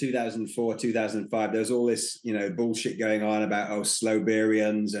 around 2004, 2005, there was all this, bullshit going on about,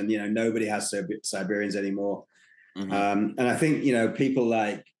 Siberians, and, nobody has Siberians anymore. Mm-hmm. And I think, people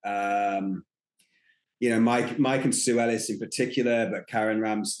like, Mike and Sue Ellis in particular, but Karen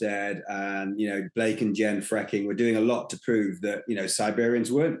Ramstead and, Blake and Jen Frecking were doing a lot to prove that,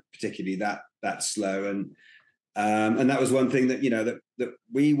 Siberians weren't particularly that slow. And that was one thing that, that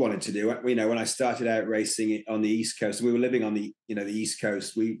we wanted to do. When I started out racing on the East Coast, we were living on the East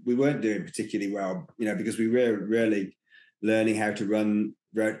Coast. We weren't doing particularly well, because we were really learning how to run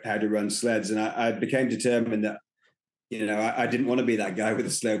sleds. And I became determined that, I didn't want to be that guy with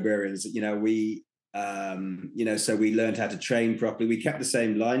the Siberians. So we learned how to train properly. We kept the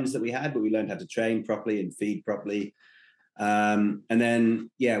same lines that we had, but we learned how to train properly and feed properly. And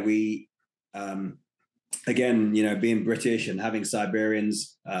then, we, again, being British and having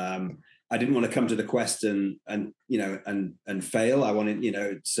Siberians, I didn't want to come to the Quest and fail. I wanted,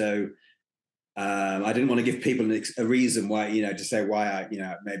 I didn't want to give people a reason why, to say why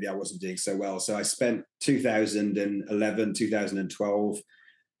maybe I wasn't doing so well. So I spent 2011, 2012.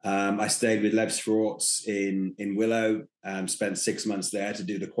 I stayed with Lebs Frauts in Willow, spent 6 months there to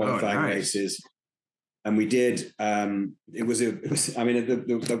do the qualifying races. And we did. It was.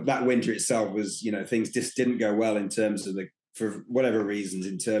 That winter itself was. Things just didn't go well in terms of for whatever reasons,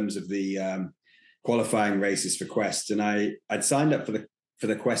 in terms of the qualifying races for Quest. And I'd signed up for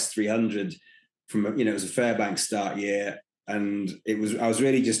the Quest 300 from. It was a Fairbanks start year, and I was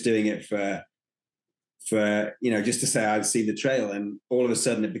really just doing it for just to say I'd seen the trail. And all of a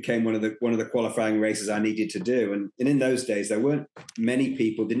sudden, it became one of the qualifying races I needed to do. And in those days, there weren't many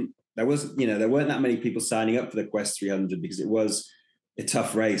people there weren't that many people signing up for the Quest 300 because it was a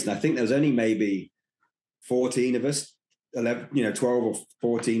tough race. And I think there was only maybe 14 of us 11, 12 or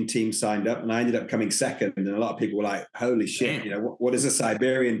 14 teams signed up, and I ended up coming second. And a lot of people were like, "Holy shit! What is a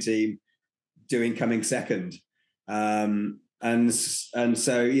Siberian team doing coming second?" And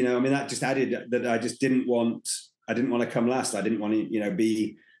so that just added that I just didn't want to come last. I didn't want to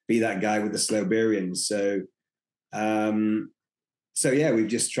be that guy with the Siberians. So yeah, we've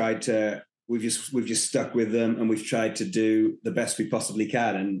just stuck with them, and we've tried to do the best we possibly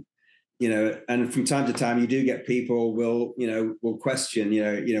can. And and from time to time, you do get people will question,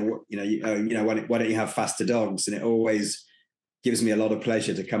 why don't you have faster dogs? And it always gives me a lot of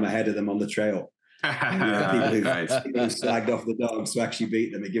pleasure to come ahead of them on the trail. People who slagged off the dogs to actually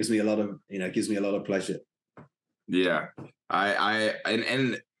beat them. It gives me a lot of pleasure. Yeah, I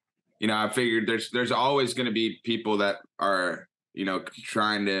figured there's always going to be people that are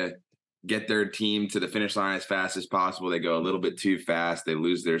trying to get their team to the finish line as fast as possible. They go a little bit too fast. They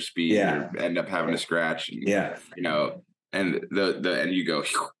lose their speed. Or end up having to scratch. And and you go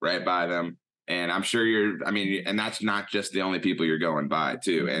right by them. And I'm sure and that's not just the only people you're going by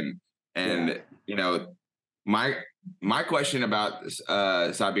too. And my question about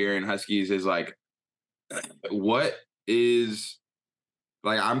Siberian Huskies is like, what is,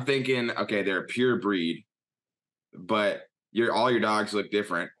 like, I'm thinking, okay, they're a pure breed, but all your dogs look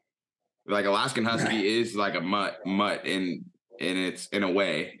different. Like Alaskan Husky is like a mutt in its, in a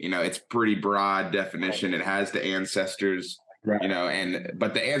way, it's pretty broad definition. It has the ancestors,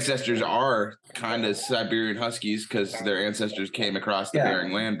 but the ancestors are kind of Siberian Huskies because their ancestors came across the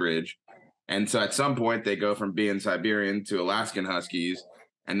Bering Land Bridge. And so at some point they go from being Siberian to Alaskan Huskies.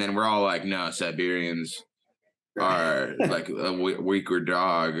 And then we're all like, no, Siberians are like a weaker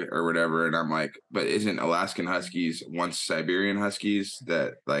dog or whatever. And I'm like, but isn't Alaskan Huskies once Siberian Huskies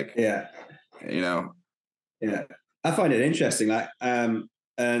that like, Yeah. I find it interesting. Like, I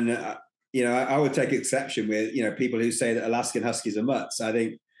would take exception with, people who say that Alaskan Huskies are mutts. I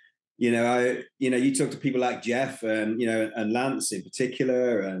think, you talk to people like Jeff and, and Lance in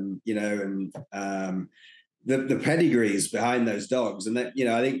particular, and, the pedigrees behind those dogs. And that,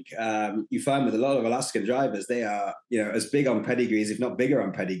 I think you find with a lot of Alaskan drivers, they are, as big on pedigrees, if not bigger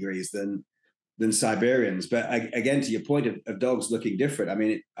on pedigrees than Siberians. But again, to your point of dogs looking different, I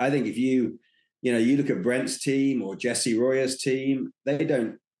mean, I think if you look at Brent's team or Jesse Royer's team, they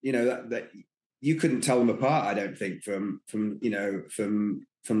don't, that you couldn't tell them apart, I don't think, from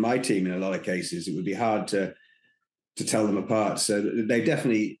my team. In a lot of cases, it would be hard to tell them apart. So they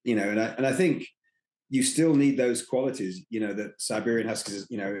definitely, and I think you still need those qualities, that Siberian Huskies,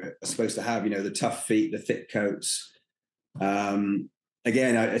 are supposed to have, the tough feet, the thick coats. Again,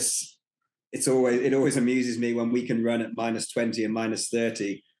 it always amuses me when we can run at -20 and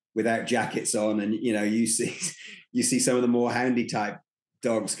 -30 without jackets on, and you see some of the more handy type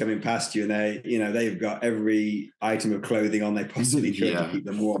dogs coming past you, and they've got every item of clothing on they possibly could to keep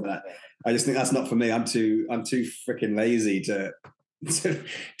them warm. And I just think that's not for me. I'm too freaking lazy to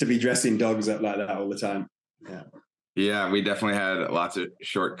be dressing dogs up like that all the time. Yeah, we definitely had lots of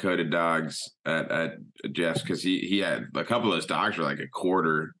short-coated dogs at Jeff's, because he had a couple of those dogs were like a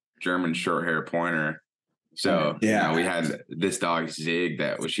quarter German short hair pointer. So we had this dog Zig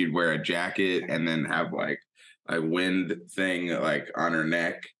that she'd wear a jacket and then have like a wind thing like on her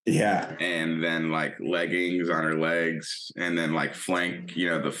neck, and then like leggings on her legs, and then like flank,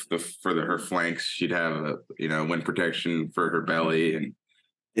 her flanks she'd have a wind protection for her belly. And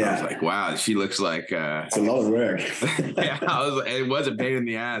I was like, wow, she looks like it's a lot of work. It was a pain in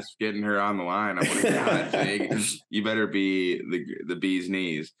the ass getting her on the line. I'm like, God, Jake, you better be the bee's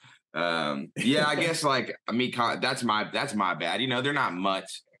knees. I guess like me, that's my bad. They're not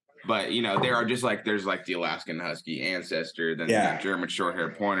mutts, but they are just like, there's like the Alaskan Husky ancestor, then German short hair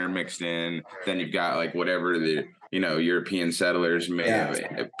pointer mixed in, then you've got like whatever the European settlers may have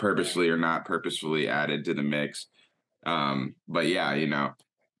purposely or not purposefully added to the mix. But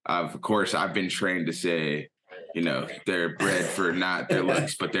of course I've been trained to say, they're bred for not their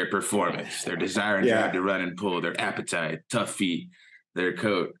looks but their performance, their desire and drive to run and pull, their appetite, tough feet, their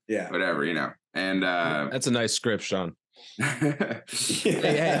coat, whatever, and that's a nice script, Sean.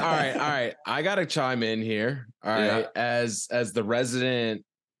 Hey, all right, I gotta chime in here. All right, as the resident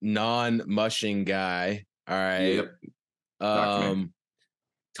non-mushing guy, all right.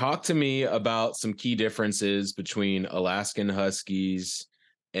 Talk to me about some key differences between Alaskan Huskies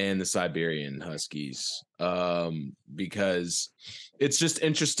and the Siberian Huskies, because it's just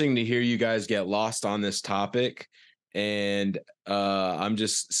interesting to hear you guys get lost on this topic. And I'm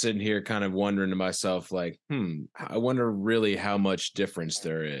just sitting here kind of wondering to myself, like, I wonder really how much difference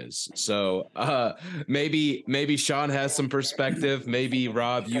there is. So maybe Sean has some perspective. Maybe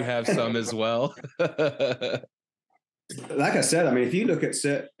Rob, you have some as well. Like I said, I mean, if you look at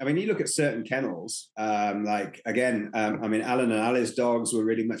certain kennels, like again, I mean, Alan and Ali's dogs were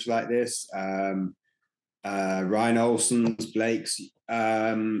really much like this. Ryan Olson's, Blake's,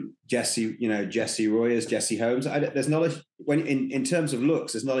 Jesse, Jesse Royer's, Jesse Holmes. There's not in terms of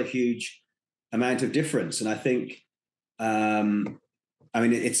looks, there's not a huge amount of difference, and I think, I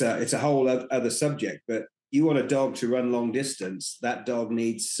mean, it's a whole other subject, but you want a dog to run long distance. That dog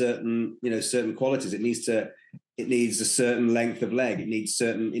needs certain qualities. It needs a certain length of leg. It needs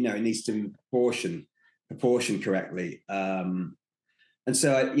certain, it needs to be proportioned correctly. And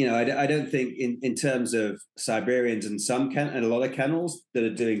so, I don't think in terms of Siberians and and a lot of kennels that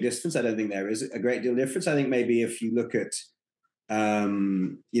are doing distance, I don't think there is a great deal of difference. I think maybe if you look at,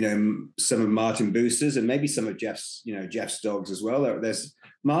 some of Martin Boosters and maybe some of Jeff's dogs as well. There's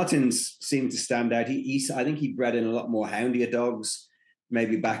Martin's seem to stand out. I think he bred in a lot more houndier dogs,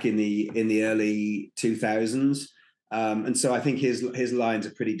 maybe back in the early 2000s. And so I think his lines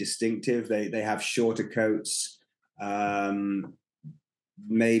are pretty distinctive. They have shorter coats.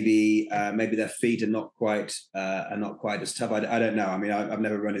 Maybe their feet are not quite as tough. I don't know. I mean, I've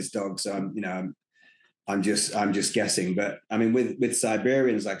never run his dog, so I'm just guessing. But I mean, with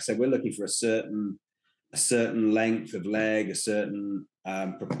Siberians, like I said, we're looking for a certain length of leg, a certain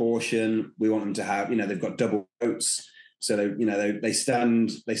proportion. We want them to have, they've got double coats, so they stand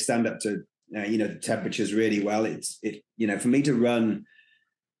up to the temperatures really well. For me to run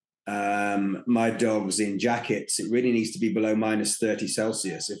my dogs in jackets, it really needs to be below minus 30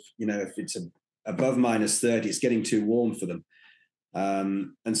 Celsius. If it's above minus 30, it's getting too warm for them.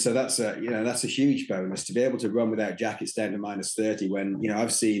 And so that's a huge bonus to be able to run without jackets down to minus 30 when,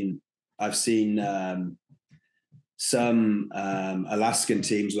 I've seen some Alaskan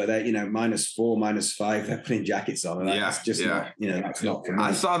teams where they're, minus 4, minus 5, they're putting jackets on. And that's just not, that's not for me.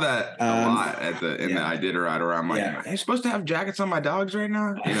 I saw that a lot the Iditarod where I'm like, are you supposed to have jackets on my dogs right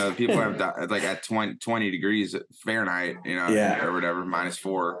now? People have like at 20 degrees Fahrenheit, or whatever, minus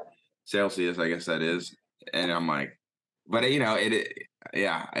 4 Celsius, I guess that is. And I'm like, but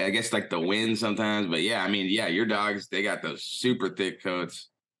I guess like the wind sometimes, but I mean, your dogs, they got those super thick coats,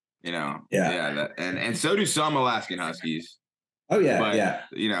 and so do some Alaskan Huskies. Oh yeah. But,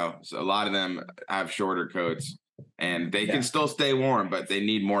 so a lot of them have shorter coats and they can still stay warm, but they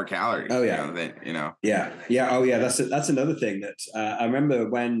need more calories. Oh yeah. Yeah. Oh yeah. That's another thing that I remember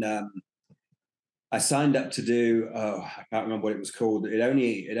when I signed up to do. Oh, I can't remember what it was called. It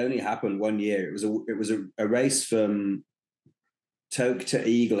only happened one year. It was a race from Toke to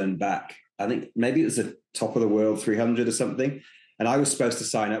Eagle and back. I think maybe it was the top of the world 300 or something. And I was supposed to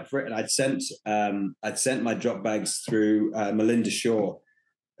sign up for it. And I'd sent my drop bags through Melinda Shaw,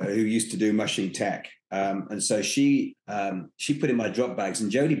 who used to do mushing tech. And so she put in my drop bags,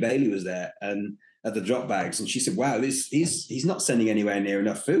 and Jody Bailey was there and at the drop bags. And she said, wow, he's not sending anywhere near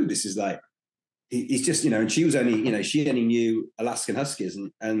enough food. This is like, he's just, and she was only, she only knew Alaskan Huskies.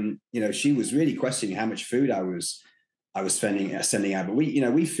 And she was really questioning how much food I was sending out. But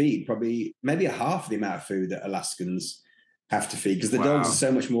we feed probably maybe a half the amount of food that Alaskans have to feed because the dogs are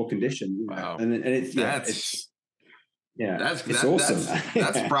so much more conditioned. Wow. And it's awesome.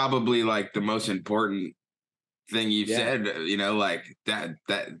 That's probably like the most important thing you've said, like that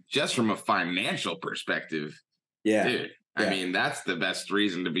just from a financial perspective. Yeah. Dude, I mean, that's the best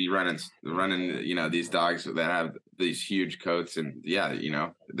reason to be running, these dogs that have these huge coats and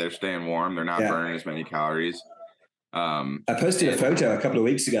they're staying warm. They're not burning as many calories. I posted a photo a couple of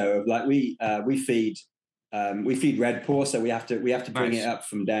weeks ago of like we feed red paw, so we have to bring it up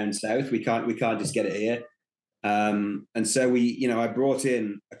from down south. We can't just get it here. And so I brought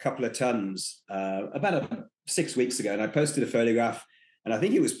in a couple of tons about 6 weeks ago, and I posted a photograph, and I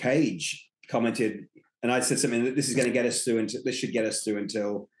think it was Paige commented, and I said something that this should get us through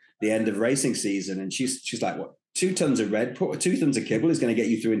until the end of racing season, and she's like, what, 2 tons of red paw, 2 tons of kibble is going to get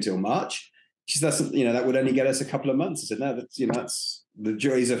you through until March? She said, that would only get us a couple of months. I said, no, that's the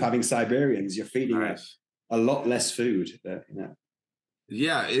joys of having Siberians. You're feeding a lot less food.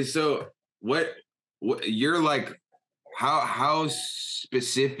 Yeah. So what you're like, how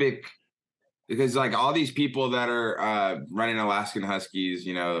specific, because like all these people that are running Alaskan Huskies,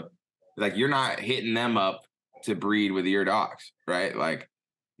 like you're not hitting them up to breed with your dogs, right? Like,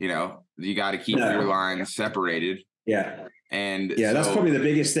 you got to keep your lines separated. Yeah. And that's probably the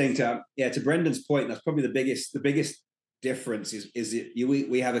biggest thing to Brendan's point. That's probably the biggest difference is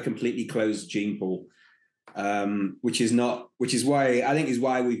we have a completely closed gene pool, which is why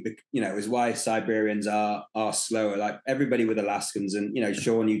Siberians are slower. Like everybody with Alaskans, and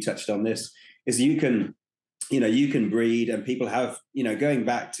Sean, you touched on this, is you can breed, and people have, going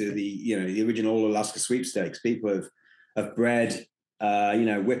back to the original Alaska sweepstakes, people have have bred,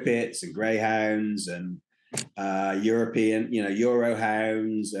 whippets and greyhounds and European, Euro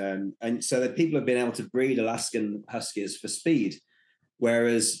hounds, and so that people have been able to breed Alaskan Huskies for speed.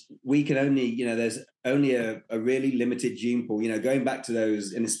 Whereas we can only, there's only a really limited gene pool. Going back to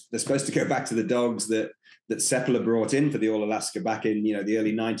those, and they're supposed to go back to the dogs that Seppala brought in for the All Alaska back in the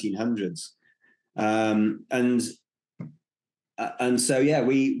early 1900s, and so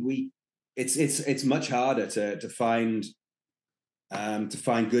we it's much harder to find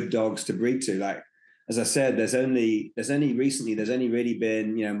good dogs to breed to. Like as I said, there's only really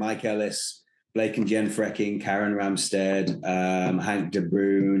been Mike Ellis, Blake and Jen Frecking, Karen Ramstead, Hank de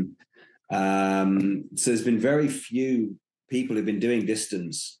Bruin. So there's been very few people who've been doing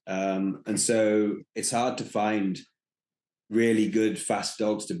distance. And so it's hard to find really good, fast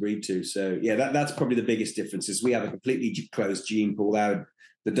dogs to breed to. So yeah, that's probably the biggest difference is we have a completely closed gene pool.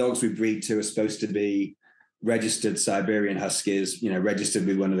 The dogs we breed to are supposed to be registered Siberian Huskies, registered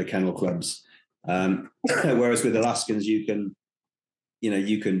with one of the kennel clubs. Whereas with Alaskans, you can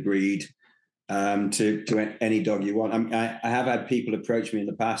breed to any dog you want. I have had people approach me in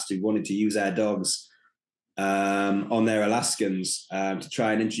the past who wanted to use our dogs on their Alaskans to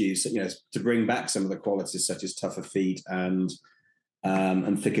try and introduce, to bring back some of the qualities such as tougher feet and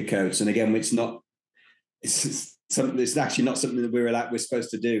thicker coats. And again, it's actually not something that we're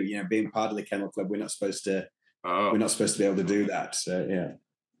supposed to do. Being part of the kennel club, we're not supposed to be able to do that. So yeah.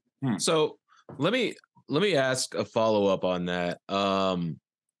 So let me ask a follow up on that.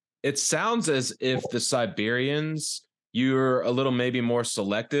 It sounds as if the Siberians, you're a little maybe more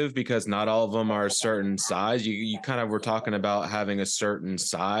selective because not all of them are a certain size. You kind of were talking about having a certain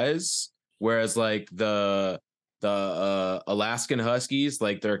size, whereas like the Alaskan Huskies,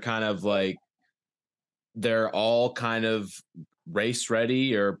 like they're kind of like they're all kind of race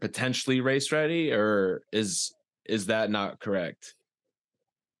ready or potentially race ready, or is that not correct?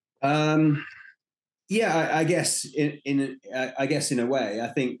 Yeah, I guess in a way. I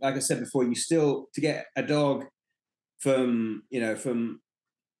think, like I said before, you still to get a dog from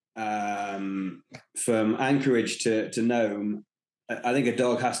Anchorage to Nome. I think a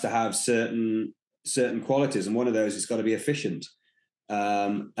dog has to have certain qualities, and one of those has got to be efficient.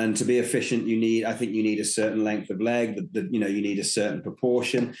 And to be efficient, you need a certain length of leg. You need a certain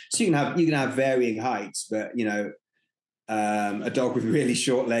proportion. So you can have varying heights, but a dog with really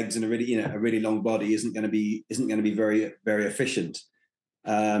short legs and a really long body isn't going to be very, very efficient.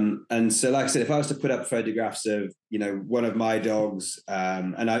 And so, like I said, if I was to put up photographs of one of my dogs,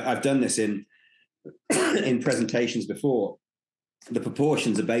 and I've done this in presentations before, the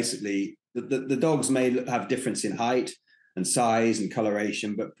proportions are basically the dogs may have difference in height and size and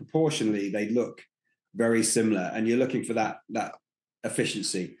coloration, but proportionally they look very similar, and you're looking for that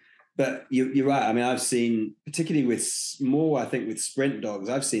efficiency. But you're right. I mean, I've seen, particularly with sprint dogs,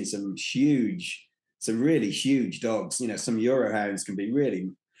 I've seen some really huge dogs. Some Euro hounds can be really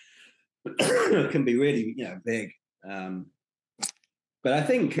big. But I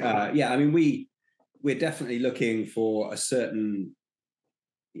think, I mean, we're definitely looking for a certain,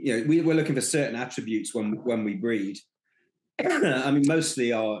 we're looking for certain attributes when we breed. I mean,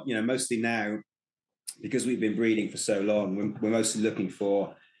 mostly now, because we've been breeding for so long, we're mostly looking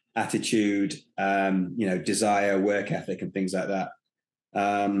for attitude, desire, work ethic, and things like that.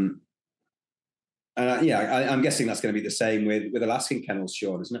 And I'm guessing that's going to be the same with Alaskan kennels,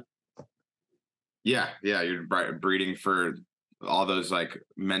 Sean, isn't it? Yeah, you're breeding for all those like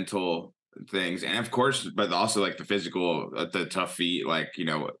mental things, and of course, but also like the physical, the tough feet. Like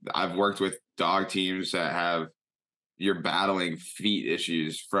I've worked with dog teams that you're battling feet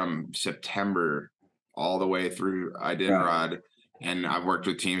issues from September all the way through Iditarod. Right. And I've worked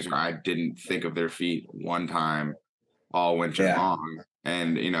with teams where I didn't think of their feet one time all winter long.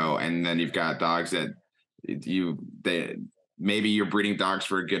 And, and then you've got dogs that maybe you're breeding dogs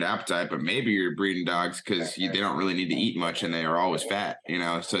for a good appetite, but maybe you're breeding dogs because they don't really need to eat much and they are always fat,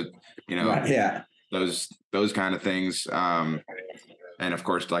 so, right. those kind of things. And of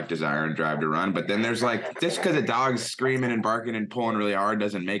course, like desire and drive to run. But then there's like, just because a dog's screaming and barking and pulling really hard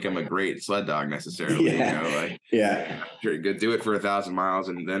doesn't make him a great sled dog necessarily. Sure, go do it for 1,000 miles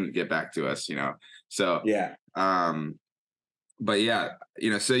and then get back to us. So yeah. But yeah,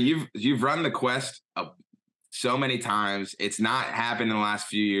 so you've run the quest so many times. It's not happened in the last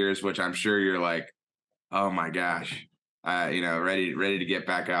few years, which I'm sure you're like, oh my gosh, ready to get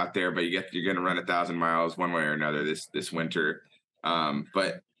back out there. But you're going to run 1,000 miles one way or another this winter.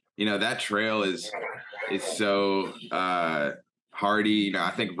 But that trail is so hardy.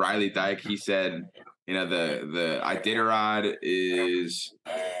 I think Riley Dyke, he said, the Iditarod is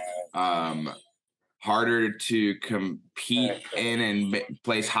harder to compete in and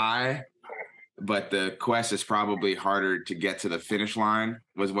place high, but the quest is probably harder to get to the finish line,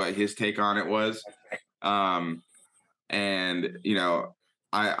 was what his take on it was. And you know,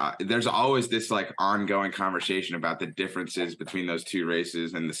 I there's always this like ongoing conversation about the differences between those two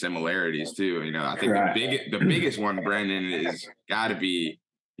races and the similarities too. You know, I think the biggest one, Brendan, is got to be,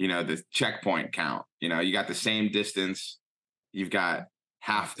 you know, the checkpoint count. You know, you got the same distance, you've got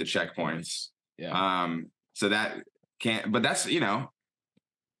half the checkpoints. Yeah. So that can't, but that's, you know,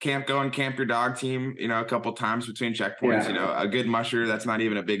 camp your dog team, you know, a couple times between checkpoints. You know, a good musher, that's not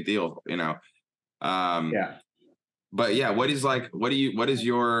even a big deal. You know. But yeah, what is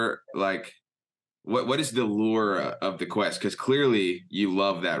your like, what is the lure of the quest? Because clearly you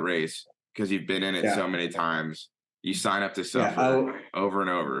love that race because you've been in it so many times. You sign up to suffer over and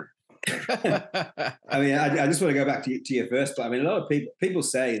over. I mean, I just want to go back to your first point. I mean, a lot of people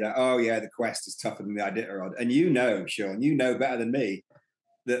say that, oh yeah, the quest is tougher than the Iditarod. And you know, Sean, you know better than me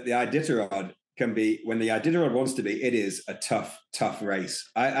that the Iditarod can be, when the Iditarod wants to be, it is a tough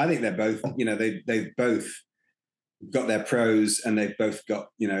race. I think they're both, you know, they've both got their pros and they've both got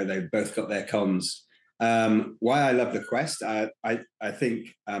their cons. Why I love the quest, I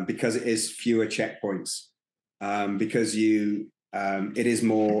think because it is fewer checkpoints, because it is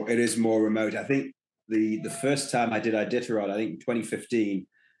more remote. I think the first time I did Iditarod, I think 2015,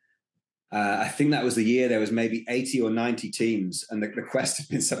 I think that was the year there was maybe 80 or 90 teams, and the quest had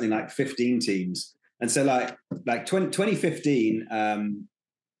been something like 15 teams. And so like 2015, the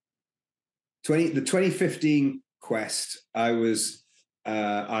 2015 quest, I was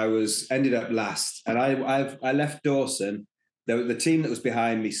ended up last, and I left Dawson. The team that was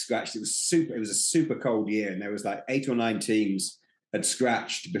behind me scratched. It was a super cold year, and there was like 8 or 9 teams had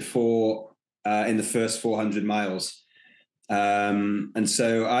scratched before in the first 400 miles. And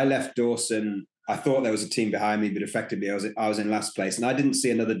so I left Dawson. I thought there was a team behind me, but effectively I was in last place, and I didn't see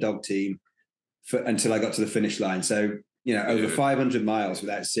another dog team until I got to the finish line. So, you know, over 500 miles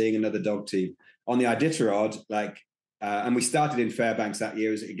without seeing another dog team. On the Iditarod, and we started in Fairbanks that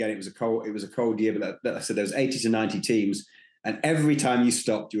year. It was a cold year, but like I said, there was 80 to 90 teams, and every time you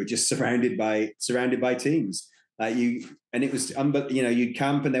stopped, you were just surrounded by teams. It was, you know, you'd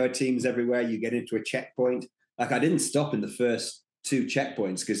camp and there were teams everywhere. You get into a checkpoint. Like I didn't stop in the first 2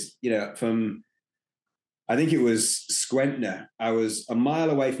 checkpoints because, you know, I think it was Squentner. I was a mile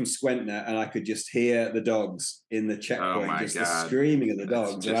away from Squentner, and I could just hear the dogs in the checkpoint, the screaming of the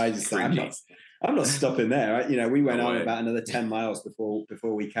dogs. And I just thought, I'm not stopping there. You know, we went on about another 10 miles before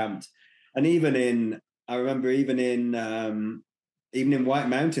we camped. And even in White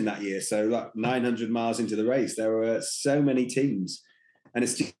Mountain that year, so like 900 miles into the race, there were so many teams. And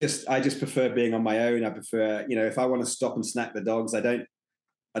it's just, I just prefer being on my own. I prefer, you know, if I want to stop and snack the dogs, I don't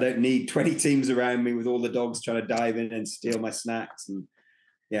need 20 teams around me with all the dogs trying to dive in and steal my snacks. And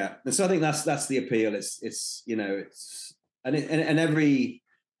yeah. And so I think that's the appeal. It's, you know, it's the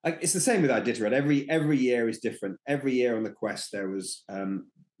same with Iditarod. Every year is different. Every year on the quest, there was a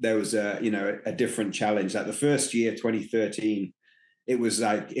different challenge. Like the first year, 2013, it was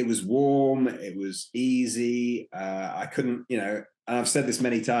warm, it was easy. I couldn't, you know, and I've said this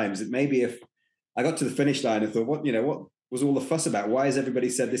many times, that maybe if I got to the finish line and thought, what was all the fuss about? Why has everybody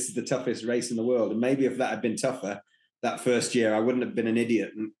said this is the toughest race in the world? And maybe if that had been tougher that first year, I wouldn't have been an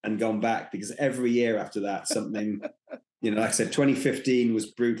idiot and gone back, because every year after that, something, you know, like I said, 2015 was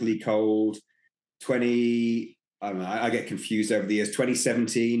brutally cold. I don't know, I get confused over the years.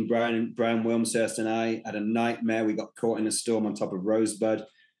 2017, Brian Wilmshurst and I had a nightmare. We got caught in a storm on top of Rosebud.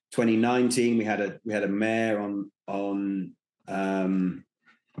 2019, we had a mare on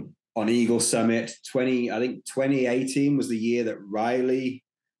Eagle Summit. 2018 was the year that Riley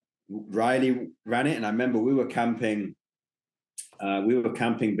ran it, and I remember we were camping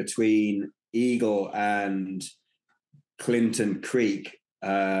between Eagle and Clinton Creek,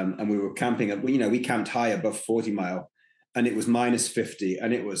 and we were camping we camped high above 40 Mile, and it was -50,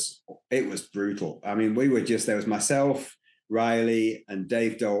 and it was brutal. I mean, there was myself, Riley, and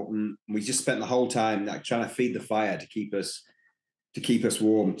Dave Dalton. We just spent the whole time like trying to feed the fire to keep us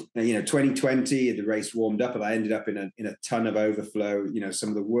warm. And, you know, 2020, the race warmed up, and I ended up in a ton of overflow, you know, some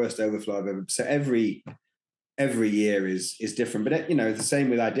of the worst overflow I've ever. So every year is different. But, you know, the same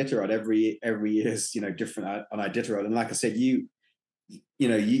with Iditarod. Every year is, you know, different on Iditarod. And like I said, you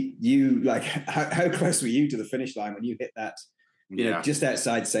like, how close were you to the finish line when you hit that, you know, just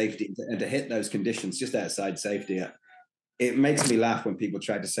outside safety, and to hit those conditions just outside safety? It makes me laugh when people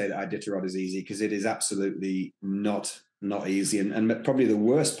try to say that Iditarod is easy, because it is absolutely not easy. And probably the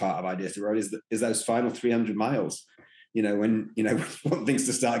worst part of Iditarod is those final 300 miles, you know, when things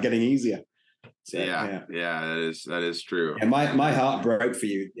to start getting easier. So, yeah, that is true. And my heart broke for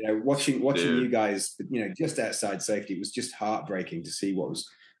you. You know, watching Dude. you guys, you know, just outside safety, it was just heartbreaking to see what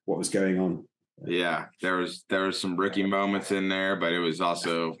was going on. Yeah, there was some rookie moments in there, but it was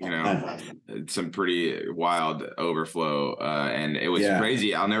also, you know, some pretty wild overflow, and it was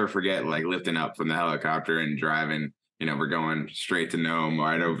crazy. I'll never forget like lifting up from the helicopter and driving. You know, we're going straight to Nome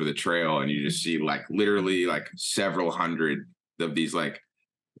right over the trail, and you just see like literally like several hundred of these like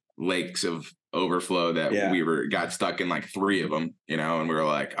lakes of overflow that we got stuck in like 3 of them. You know, and we were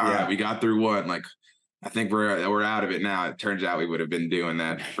like, all right, we got through one. Like, I think we're out of it now. It turns out we would have been doing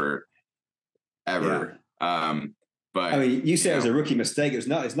that for ever. But I mean, you said it was a rookie mistake. It's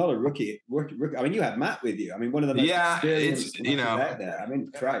not a rookie. I mean, you had Matt with you. I mean, one of the most experienced out there. I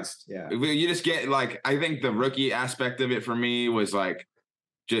mean, Christ, you just get like, I think the rookie aspect of it for me was like,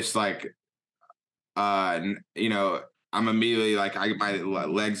 just like, you know, I'm immediately like, my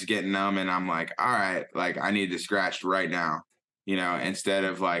legs get numb, and I'm like, all right, like I need this scratched right now, you know, instead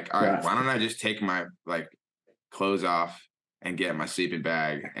of like, all right, why don't I just take my like clothes off and get my sleeping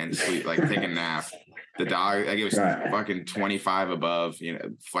bag and sleep, like take a nap. The dog, like it was fucking 25 above, you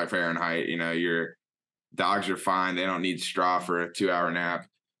know, Fahrenheit. You know, your dogs are fine. They don't need straw for a 2-hour nap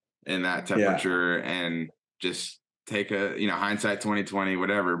in that temperature. And just take a, you know, hindsight 2020,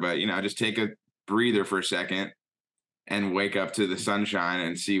 whatever. But, you know, just take a breather for a second and wake up to the sunshine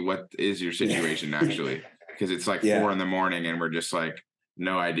and see what is your situation actually. Because it's like 4 a.m. and we're just like,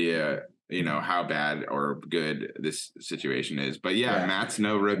 no idea, you know, how bad or good this situation is. But Matt's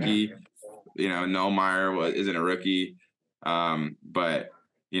no rookie. You know, Nullmeyer isn't a rookie. But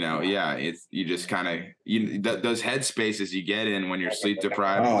you know, it's, you just kind of, those head spaces you get in when you're sleep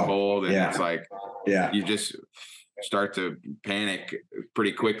deprived and cold, and it's like, you just start to panic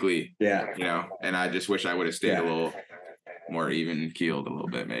pretty quickly. You know, and I just wish I would have stayed a little more even keeled a little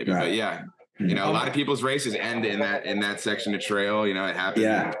bit maybe. But you know, a lot of people's races end in that section of trail. You know, it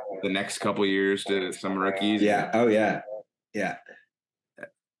happened the next couple of years to some rookies.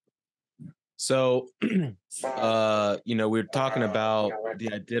 So, you know, we're talking about the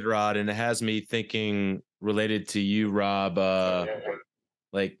Iditarod, and it has me thinking related to you, Rob,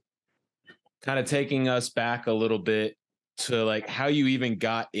 like kind of taking us back a little bit to like how you even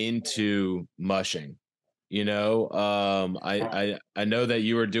got into mushing. You know, I know that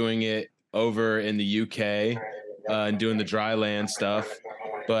you were doing it over in the UK and doing the dry land stuff,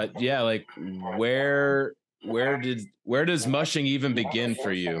 but like where does mushing even begin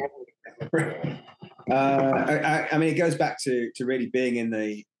for you? I mean, it goes back to really being in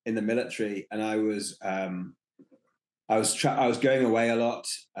the military, and I was going away a lot,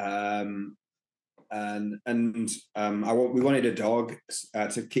 we wanted a dog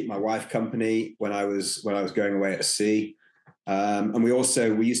to keep my wife company when I was going away at sea, and we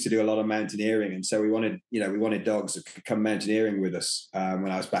used to do a lot of mountaineering, and so we wanted dogs that could come mountaineering with us when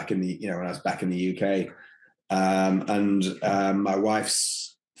I was back in the UK, my wife's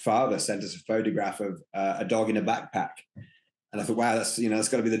father sent us a photograph of a dog in a backpack, and I thought, wow, that's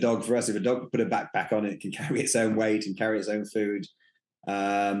got to be the dog for us. If a dog could put a backpack on, it can carry its own weight and carry its own food,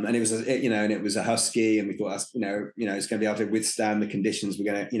 and it was a husky, and we thought that's it's going to be able to withstand the conditions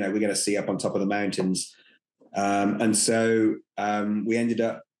we're going to see up on top of the mountains, and so we ended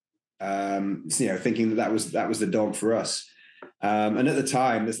up thinking that was the dog for us. And at the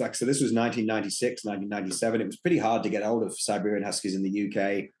time, this was 1996, 1997. It was pretty hard to get hold of Siberian Huskies in the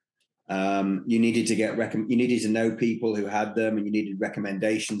UK. You needed to know people who had them, and you needed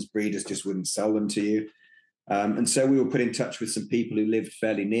recommendations. Breeders just wouldn't sell them to you. And so we were put in touch with some people who lived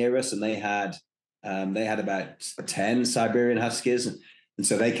fairly near us, and they had about 10 Siberian Huskies. And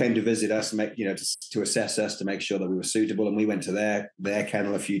so they came to visit us and to assess us, to make sure that we were suitable. And we went to their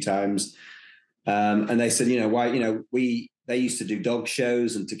kennel a few times. And they said, they used to do dog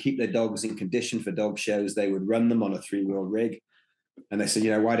shows, and to keep their dogs in condition for dog shows, they would run them on a 3-wheel rig. And they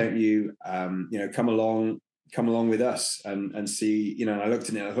said, why don't you, come along with us and see, and I looked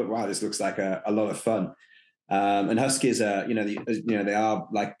at it and I thought, wow, this looks like a lot of fun. And Huskies are, they are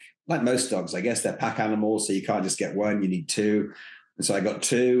like most dogs, I guess they're pack animals. So you can't just get one, you need 2. And so I got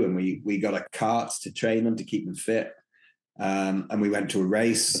 2, and we got a cart to train them, to keep them fit. And we went to a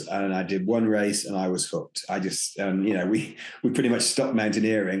race, and I did one race, and I was hooked. I just, we pretty much stopped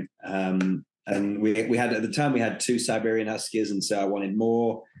mountaineering. And we had, at the time, we had 2 Siberian Huskies, and so I wanted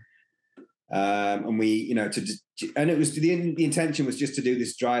more. And we, and it was the intention was just to do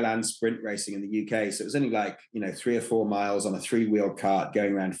this dry land sprint racing in the UK. So it was only like 3 or 4 miles on a 3-wheel cart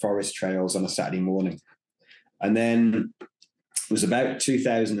going around forest trails on a Saturday morning. And then it was about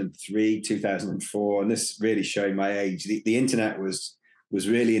 2003, 2004, and this really showing my age. The internet was was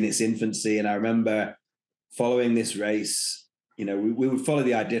really in its infancy. And I remember following this race. We would follow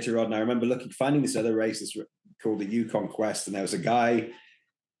the Iditarod, and I remember finding this other race called the Yukon Quest, and there was a guy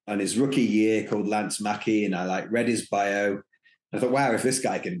on his rookie year called Lance Mackey, and I read his bio. I thought, wow, if this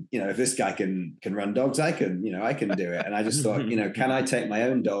guy can run dogs, I can do it. And I just thought, can I take my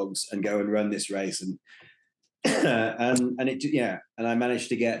own dogs and go and run this race? And and I managed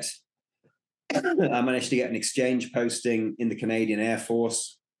to get an exchange posting in the Canadian Air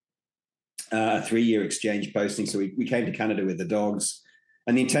Force, a 3-year exchange posting. So we came to Canada with the dogs,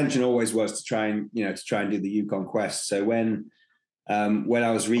 and the intention always was to try and do the Yukon Quest. So when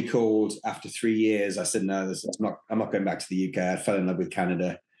I was recalled after 3 years, I said, no, I'm not going back to the UK. I fell in love with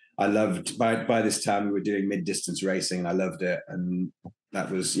Canada. I loved, by this time we were doing mid-distance racing, and I loved it. And that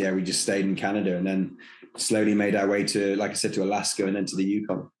was, we just stayed in Canada, and then slowly made our way to, like I said, to Alaska, and then to the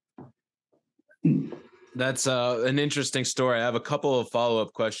Yukon. That's an interesting story. I have a couple of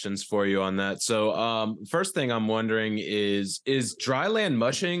follow-up questions for you on that. So first thing I'm wondering is dryland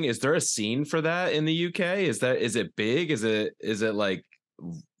mushing, is there a scene for that in the UK? Is it big? Is it like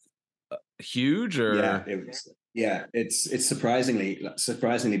huge? Or it's surprisingly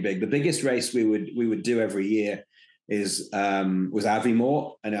big. The biggest race we would do every year was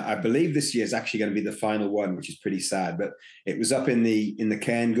Aviemore, and I believe this year is actually going to be the final one, which is pretty sad. But it was up in the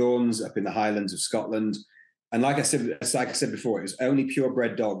Cairngorms, up in the Highlands of Scotland, and like I said before, it was only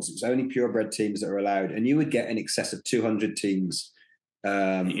purebred dogs. It was only purebred teams that were allowed, and you would get in excess of 200 teams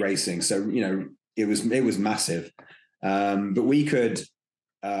racing. So it was massive, but we could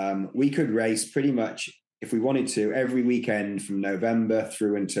race pretty much, if we wanted to, every weekend from November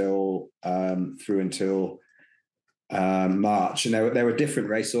through until March. And there were different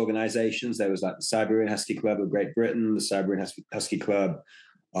race organizations. There was like the Siberian Husky Club of Great Britain, the Siberian Husky Club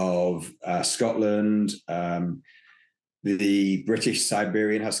of Scotland, the British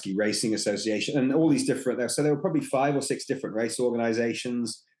Siberian Husky Racing Association, and all these different. So there were probably 5 or 6 different race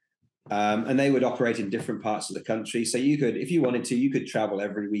organizations, and they would operate in different parts of the country. So you could, if you wanted to, you could travel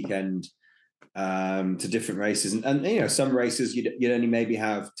every weekend to different races. And some races you'd only maybe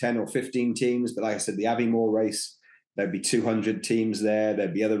have 10 or 15 teams. But like I said, the Aviemore race, there'd be 200 teams there.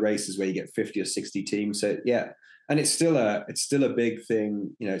 There'd be other races where you get 50 or 60 teams. So yeah, and it's still a big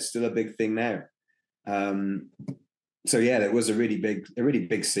thing. It's still a big thing now. So yeah, there was a really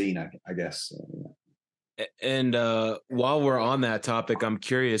big scene, I guess. So, yeah. And while we're on that topic, I'm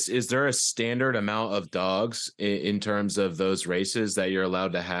curious, is there a standard amount of dogs in terms of those races that you're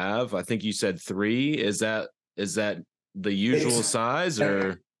allowed to have? I think you said 3. Is that the usual size,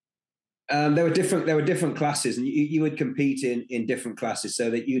 or? There were different classes, and you would compete in different classes, so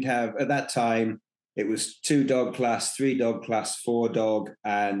that you'd have, at that time, it was 2-dog class, 3-dog class, 4-dog,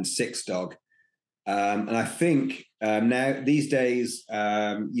 and 6-dog. And I think now these days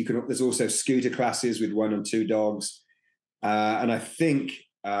there's also scooter classes with 1 and 2 dogs, and I think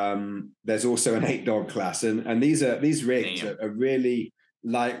there's also an 8-dog class, and these rigs are really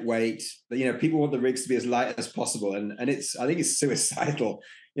lightweight. People want the rigs to be as light as possible, and I think it's suicidal.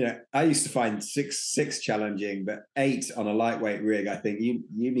 I used to find 6 challenging, but 8 on a lightweight rig, I think you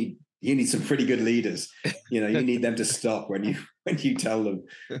need some pretty good leaders. You need them to stop when you tell them.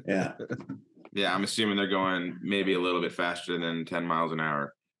 Yeah. Yeah, I'm assuming they're going maybe a little bit faster than 10 miles an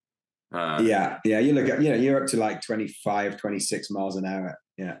hour. Yeah. You look at, you're up to like 25, 26 miles an hour.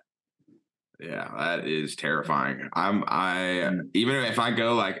 Yeah. Yeah, that is terrifying. Even if I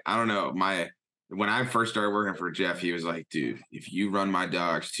go, like, I don't know, when I first started working for Jeff, he was like, dude, if you run my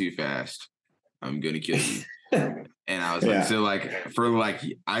dogs too fast, I'm going to kill you. And I was like, so like, for like,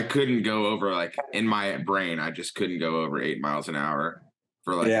 I couldn't go over, like, in my brain, I just couldn't go over 8 miles an hour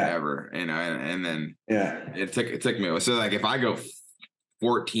for like ever. And then it took me. So like, if I go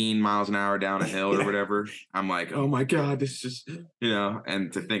 14 miles an hour down a hill or whatever, I'm like, oh my God, this is just,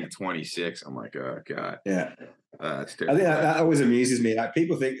 and to think 26, I'm like, oh God. Yeah. That's terrible. I think that always amuses me. Like,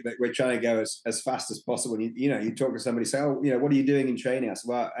 people think that we're trying to go as fast as possible. You talk to somebody, say, oh, what are you doing in training? I said,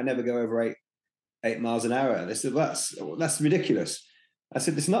 well, I never go over 8 miles an hour. They said, that's ridiculous. I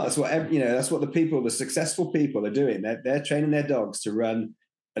said, it's not. That's what the successful people are doing. They're training their dogs to run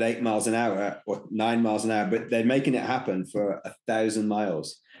at 8 miles an hour or 9 miles an hour, but they're making it happen for 1,000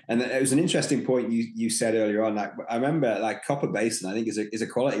 miles. And it was an interesting point you said earlier on. Like, I remember, like, Copper Basin, I think is a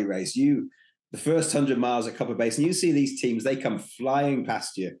quality race. The first 100 miles at Copper Basin, you see these teams, they come flying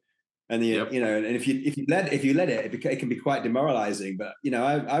past you. And and if you let it, it can be quite demoralizing. But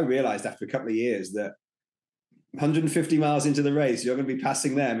I realized after a couple of years that 150 miles into the race, you're going to be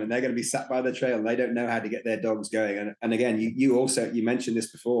passing them, and they're going to be sat by the trail, and they don't know how to get their dogs going. And again, you mentioned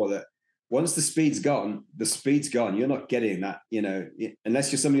this before, that once the speed's gone, You're not getting that,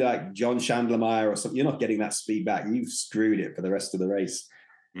 unless you're somebody like John Chandlermeyer or something, you're not getting that speed back. You've screwed it for the rest of the race.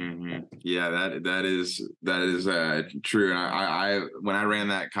 Mm-hmm. Yeah, that is true. And I when I ran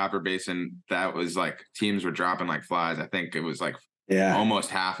that Copper Basin, that was like teams were dropping like flies. I think it was like almost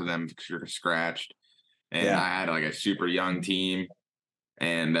half of them scratched, and I had like a super young team,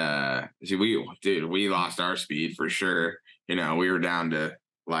 and we lost our speed for sure. We were down to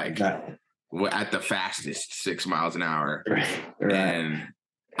like at the fastest 6 miles an hour, and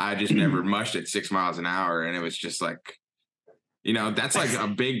I just never mushed at 6 miles an hour, and it was just like. That's like a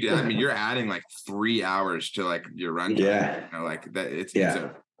big. I mean, you're adding like 3 hours to like your run time. Yeah. Like that. It's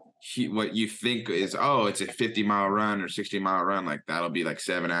what you think is it's a 50-mile run or 60-mile run. Like that'll be like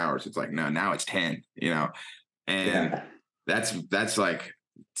 7 hours. It's like no, now it's 10. And that's like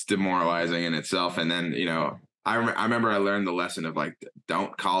it's demoralizing in itself. And then I remember I learned the lesson of like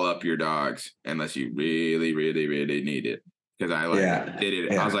don't call up your dogs unless you really, really, really need it. Because I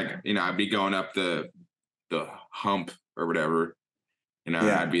did it. I was like I'd be going up the hump. Or whatever,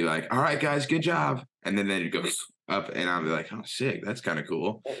 I'd be like, all right, guys, good job. And then they'd go up and I'd be like, oh, sick. That's kind of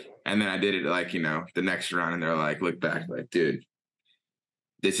cool. And then I did it like, the next run and they're like, look back, like, dude,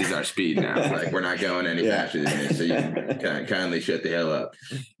 this is our speed now. Like, we're not going any faster than this. So you can kindly shut the hell up.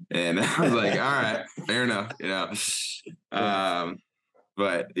 And I was like, all right, fair enough,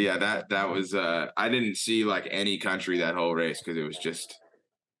 But yeah, that was, I didn't see like any country that whole race because it was just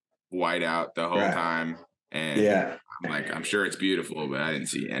white out the whole time. And I'm sure it's beautiful, but I didn't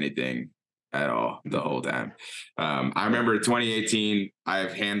see anything at all the whole time. I remember 2018,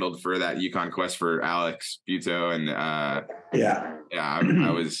 I've handled for that Yukon Quest for Alex Buto, and I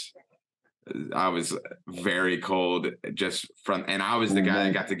was very cold and I was the guy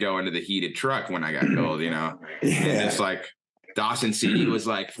that got to go into the heated truck when I got cold, and it's like Dawson City was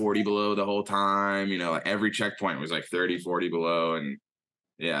like 40 below the whole time, like every checkpoint was like 30, 40 below. And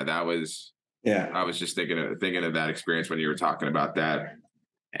that was, I was just thinking of that experience when you were talking about that.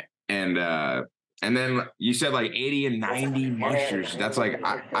 And then you said like 80 and 90 mushers. That's like,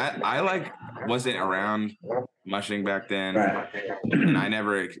 I like wasn't around mushing back then. And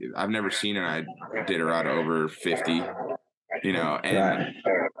I've never seen an Iditarod over 50, and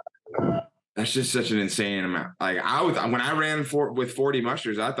that's just such an insane amount. Like when I ran with 40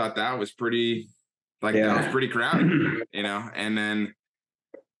 mushers, I thought that was pretty, that was pretty crowded, and then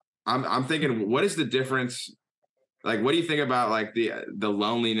I'm thinking, what is the difference? Like, what do you think about like the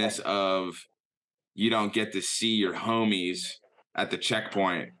loneliness of you don't get to see your homies at the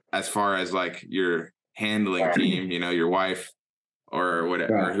checkpoint as far as like your handling team, your wife or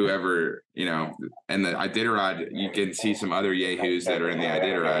whatever, or whoever, and the Iditarod, you can see some other yahoos that are in the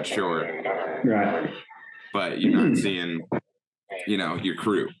Iditarod, sure. Right. But you're not seeing, your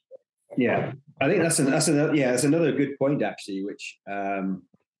crew. Yeah. I think that's another good point actually, which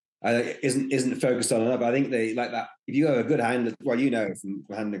isn't focused on enough. I think they like that. If you have a good handler, from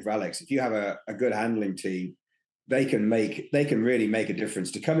handling for Alex, if you have a good handling team, they can really make a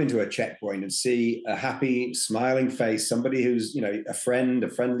difference. To come into a checkpoint and see a happy, smiling face, somebody who's a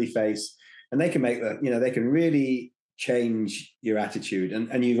friendly face, and they can make they can really change your attitude.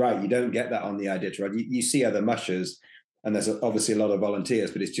 And you're right, you don't get that on the Iditarod. You see other mushers, and there's obviously a lot of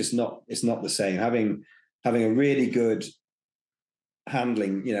volunteers, but it's not the same. Having a really good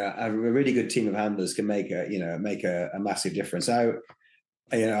handling, a really good team of handlers can make a massive difference. I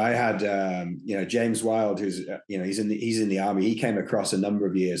had James Wild, who's he's in the army. He came across a number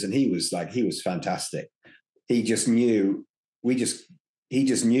of years, and he was fantastic. He just knew me.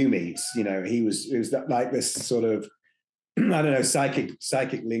 He was like this sort of I don't know, psychic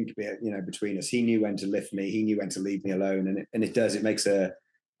link, between us. He knew when to lift me. He knew when to leave me alone, and it makes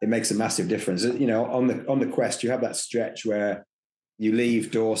a massive difference. On the quest, you have that stretch where you leave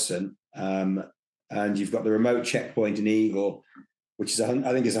Dawson, and you've got the remote checkpoint in Eagle, which is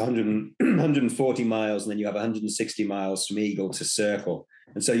I think is 140 miles, and then you have 160 miles from Eagle to Circle,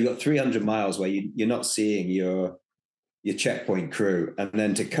 and so you've got 300 miles where you're not seeing your checkpoint crew, and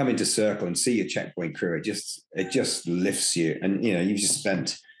then to come into Circle and see your checkpoint crew, it just lifts you. And you've just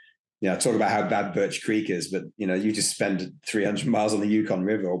spent, talk about how bad Birch Creek is, but you just spend 300 miles on the Yukon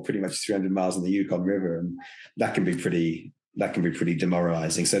River, or pretty much 300 miles on the Yukon River, and that can be pretty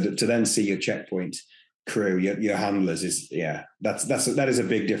demoralizing. So to then see your checkpoint crew, your handlers, that is a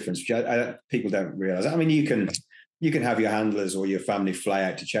big difference, which people don't realize. I mean, you can have your handlers or your family fly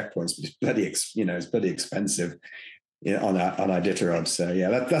out to checkpoints, but it's bloody expensive. On Iditarod. So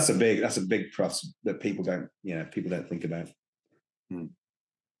that's a big plus that people don't think about.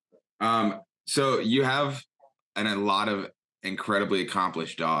 So you have a lot of incredibly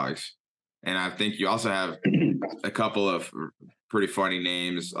accomplished dogs. And I think you also have a couple of pretty funny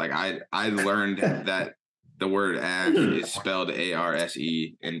names. Like I learned that the word ash is spelled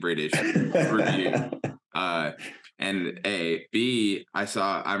ARSE in British for you. And A. B,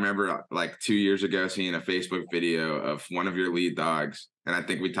 I remember like 2 years ago seeing a Facebook video of one of your lead dogs. And I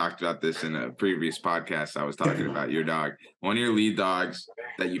think we talked about this in a previous podcast. I was talking about your dog. One of your lead dogs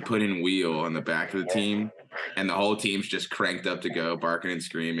that you put in wheel on the back of the team, and the whole team's just cranked up to go, barking and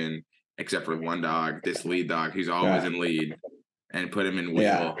screaming, except for one dog, this lead dog, who's always in lead, and put him in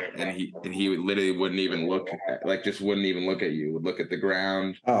wheel. And he literally wouldn't even look wouldn't even look at you, would look at the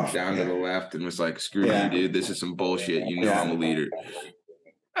ground down to the left and was like, screw you, dude, this is some bullshit. You know, I'm a leader.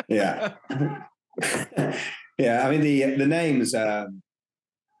 Yeah. Yeah. I mean, the names, I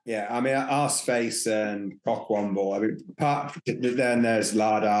mean, Arseface and Cockwomble. I mean, then there's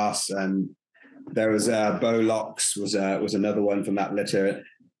Lard Arse, and there was Bowlocks was another one from that litter.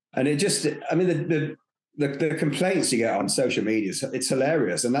 And it just, I mean, the complaints you get on social media, it's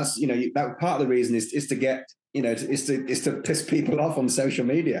hilarious. And that's, that part of the reason is to get, is to piss people off on social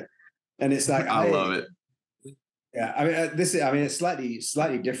media. And it's like, I love it. Yeah. I mean, it's slightly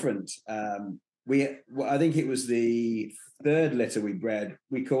different. I think it was the third litter we bred.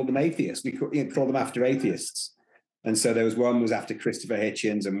 We called them atheists. We called them after atheists. And so there was one was after Christopher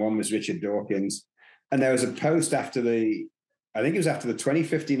Hitchens and one was Richard Dawkins. And there was a post after I think it was after the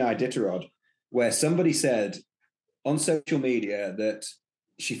 2015 Iditarod, where somebody said on social media that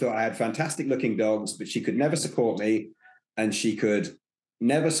she thought I had fantastic looking dogs, but she could never support me, and she could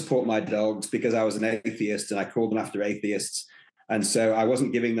never support my dogs because I was an atheist and I called them after atheists. And so I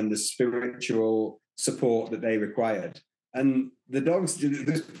wasn't giving them the spiritual support that they required. And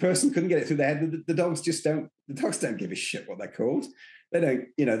this person couldn't get it through their head. The dogs don't give a shit what they're called. They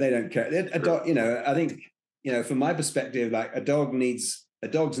don't care. A dog, I think, from my perspective, like a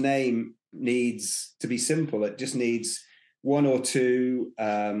dog's name needs to be simple. It just needs one or two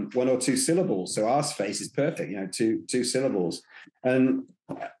syllables. So Arseface is perfect, two syllables. And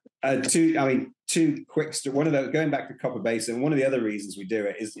two quick, one of those, going back to Copper Basin, one of the other reasons we do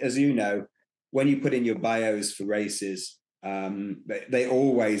it is, as you know, when you put in your bios for races, they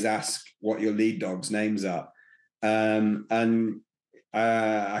always ask what your lead dog's names are. I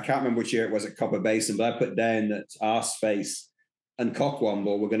can't remember which year it was at Copper Basin, but I put down that Arseface and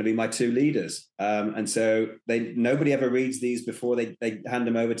Cockwomble were going to be my two leaders. And so nobody ever reads these before they hand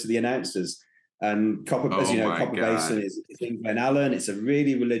them over to the announcers. And Copper Basin is in Glen Allen. It's a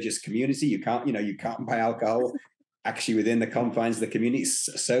really religious community. You can't buy alcohol actually within the confines of the community.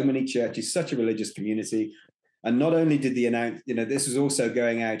 So many churches, such a religious community. And not only did the announce, this was also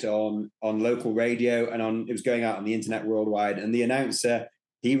going out on local radio and it was going out on the internet worldwide. And the announcer,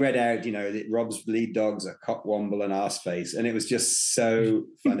 he read out, that Rob's lead dogs are Cockwomble and Arseface. And it was just so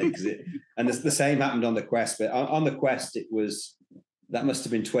funny. And the same happened on the Quest. But on the Quest, that must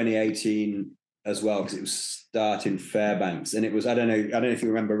have been 2018 as well, because it was starting Fairbanks. And it was, I don't know if you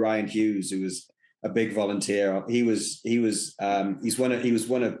remember Ryan Hughes, who was a big volunteer. He was one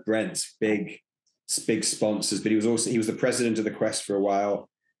of Brent's big sponsors, but he was the president of the Quest for a while,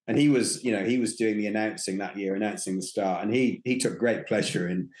 and he was doing the announcing that year, announcing the start, and he took great pleasure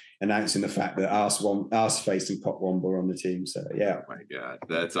in announcing the fact that Arseface and Cockwomble were on the team. So yeah, oh my god,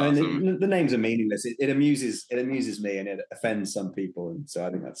 that's awesome. The names are meaningless. It amuses me, and it offends some people, and so I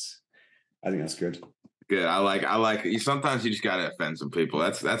think that's good. Good. I like you. Sometimes you just gotta offend some people.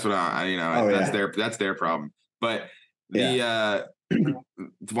 That's what that's their problem. But why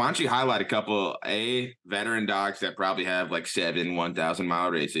don't you highlight a couple veteran dogs that probably have like 7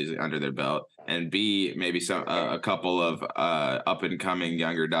 1,000-mile races under their belt, and B, maybe a couple of up and coming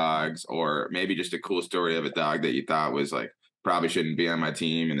younger dogs, or maybe just a cool story of a dog that you thought was like probably shouldn't be on my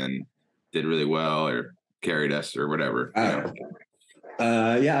team and then did really well or carried us or whatever.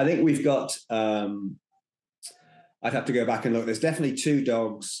 I think we've got. I'd have to go back and look. There's definitely 2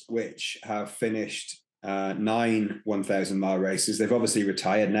 dogs which have finished 9 1,000-mile races. They've obviously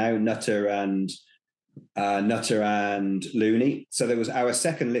retired now, Nutter and Looney. So there was our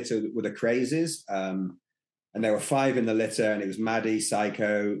second litter with the Crazies, and there were 5 in the litter, and it was Maddie,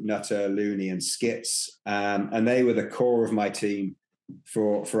 Psycho, Nutter, Looney, and Skits, and they were the core of my team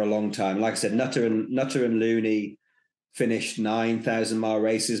for a long time. Like I said, Nutter and Looney finished 9,000-mile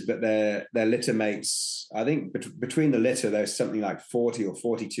races, but their litter mates, I think between the litter, there's something like 40 or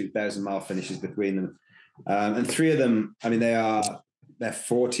 42,000-mile finishes between them. And 3 of them, I mean, they're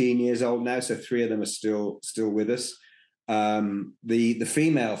 14 years old now, so 3 of them are still with us. The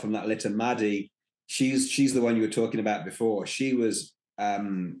female from that litter, Maddie, she's the one you were talking about before. She was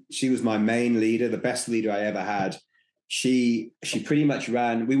my main leader, the best leader I ever had. she pretty much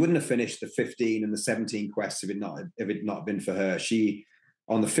ran. We wouldn't have finished the 15 and the 17 quests if it not been for her. She,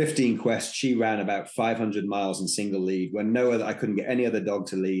 on the 15 quest, she ran about 500 miles in single lead when I couldn't get any other dog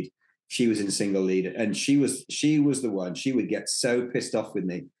to lead. She was in single lead, and she was the one. She would get so pissed off with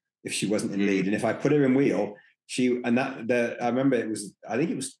me if she wasn't in lead, and if I put her in wheel, I remember I think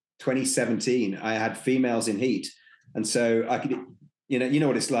it was 2017. I had females in heat, and so I could, you know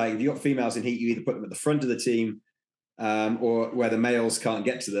what it's like. If you got females in heat, you either put them at the front of the team, or where the males can't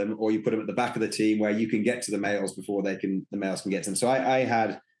get to them, or you put them at the back of the team where you can get to the males before the males can get to them.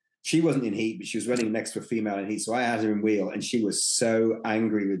 So she wasn't in heat, but she was running next to a female in heat. So I had her in wheel, and she was so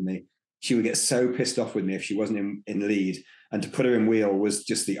angry with me. She would get so pissed off with me if she wasn't in lead, and to put her in wheel was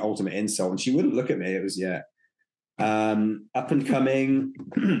just the ultimate insult. And she wouldn't look at me. It was, up and coming.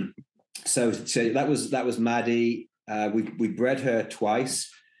 so that was Maddie. We bred her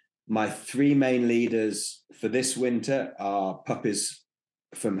twice. My 3 main leaders for this winter are puppies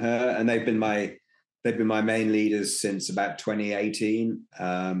from her, and they've been my main leaders since about 2018.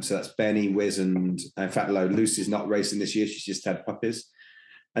 So that's Benny, Wiz, and in fact, Lucy's not racing this year. She's just had puppies.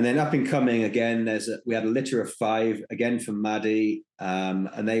 And then up and coming again, we had a litter of 5 again from Maddie,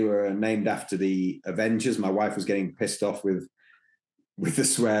 and they were named after the Avengers. My wife was getting pissed off with the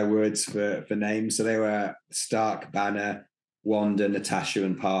swear words for names, so they were Stark, Banner, Wanda, Natasha,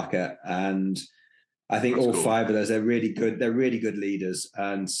 and Parker. And I think that's all cool. 5 of those, they're really good. They're really good leaders,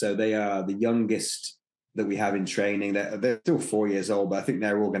 and so they are the youngest that we have in training. They're still 4 years old, but I think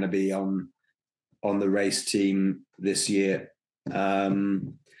they're all going to be on the race team this year.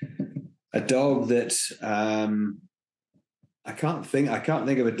 A dog that I can't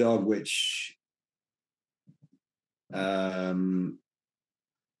think of a dog which I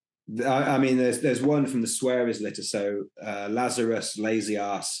mean there's one from the Swearers litter. So Lazarus Lazy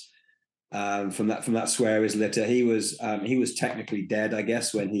Ass, from that Swearers litter. He was technically dead, I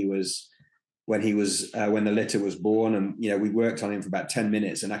guess, when the litter was born, and we worked on him for about 10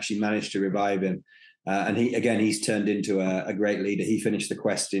 minutes and actually managed to revive him. And he's turned into a great leader. He finished the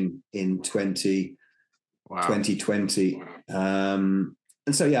quest in 2020. And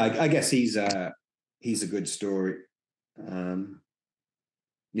so, I guess he's a good story.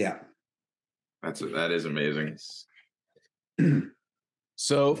 Yeah. That is amazing.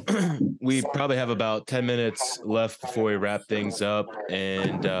 So we probably have about 10 minutes left before we wrap things up.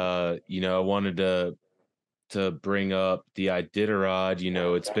 And, I wanted to bring up the Iditarod.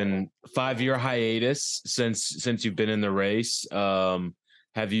 It's been a 5-year hiatus since you've been in the race.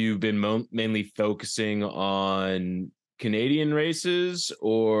 Have you been mainly focusing on Canadian races,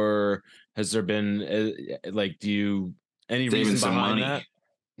 or has there been any reason behind that?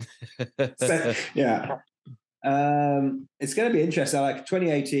 Yeah. It's going to be interesting. Like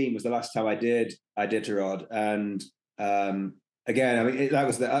 2018 was the last time I did Iditarod, and again, I mean that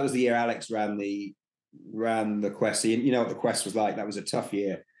was the year Alex ran the quest. So you know what the quest was like. That was a tough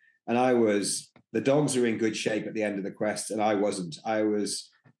year, and the dogs were in good shape at the end of the quest, and I wasn't. I was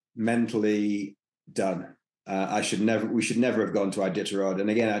mentally done. We should never have gone to Iditarod. And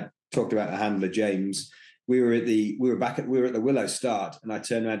again, I talked about the handler James. We were at the Willow start, and I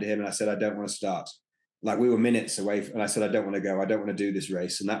turned around to him and I said, I don't want to start. Like we were minutes away, and I said, I don't want to go. I don't want to do this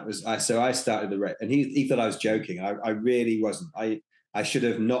race. And that was so I started the race, and he thought I was joking. I really wasn't. I should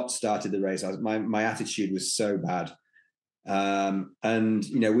have not started the race. My attitude was so bad. And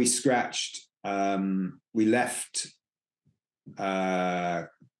we scratched. We left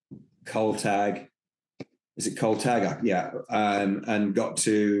Coltag. Is it Coltag? Yeah. And got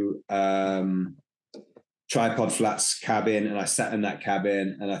to Tripod Flats cabin, and I sat in that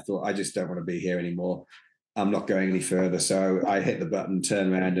cabin, and I thought, I just don't want to be here anymore. I'm not going any further. So I hit the button,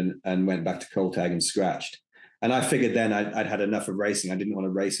 turned around, and went back to Coltag and scratched. And I figured then I'd had enough of racing. I didn't want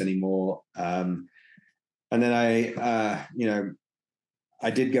to race anymore. And then I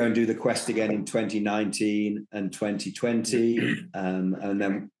did go and do the quest again in 2019 and 2020. The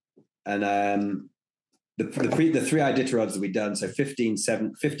 3 Iditarods that we'd done, so 15,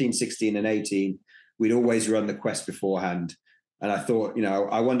 16, and 18, we'd always run the quest beforehand. And I thought,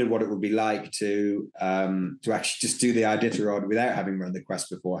 I wondered what it would be like to actually just do the Iditarod without having run the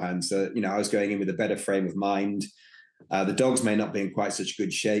quest beforehand. So, I was going in with a better frame of mind. The dogs may not be in quite such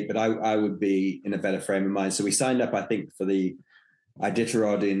good shape, but I would be in a better frame of mind. So we signed up, I think, for the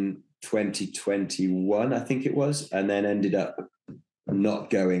Iditarod in 2021, I think it was, and then ended up not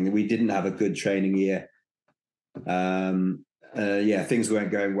going. We didn't have a good training year. Things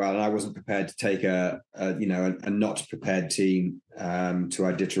weren't going well, and I wasn't prepared to take a not prepared team to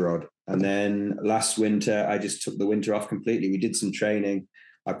Iditarod. And then last winter, I just took the winter off completely. We did some training.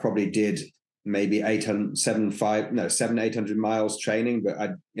 I probably did maybe 800 miles training,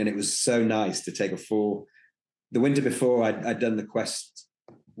 and it was so nice to take a full. The winter before I'd done the quest,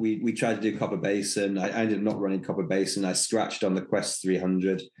 we tried to do Copper Basin. I ended up not running Copper Basin. I scratched on the Quest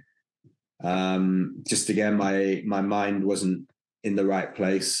 300. Just again, my mind wasn't in the right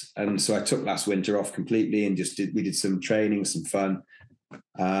place, and so I took last winter off completely and we did some training, some fun,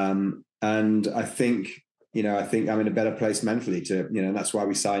 and I think I'm in a better place mentally to, and that's why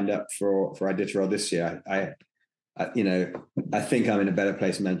we signed up for Iditarod this year. I think I'm in a better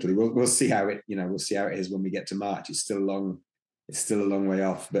place mentally. We'll see how it is when we get to March. It's still a long way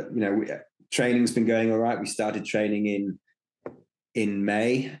off, but training's been going all right. We started training in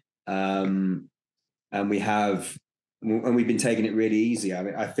May, and we've been taking it really easy. I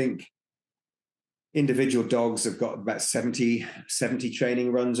mean, I think individual dogs have got about 70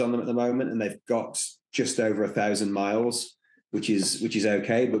 training runs on them at the moment, and they've got just over 1,000 miles, which is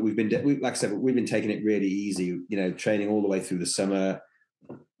okay. But we've been taking it really easy, training all the way through the summer.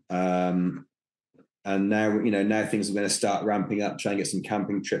 And now things are going to start ramping up, try and get some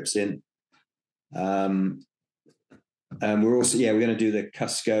camping trips in. And we're also, we're going to do the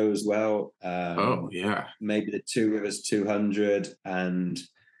Cusco as well. Maybe the Two Rivers 200, and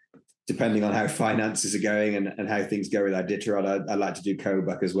depending on how finances are going and how things go with Iditarod, I'd like to do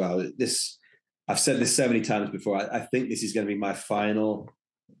Kobuk as well. I've said this so many times before. I think this is going to be my final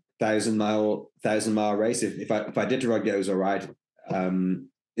 1,000 mile race. If Iditarod goes all right,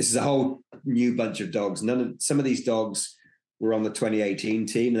 this is a whole new bunch of dogs. Some of these dogs were on the 2018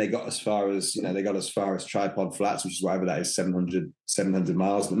 team, and they got as far as Tripod Flats, which is whatever that is, 700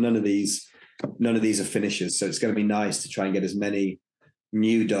 miles. But none of these are finishers. So it's going to be nice to try and get as many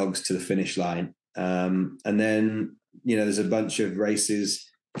new dogs to the finish line. And then there's a bunch of races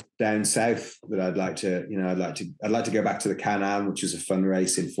down south that I'd like to go back to the Can-Am, which is a fun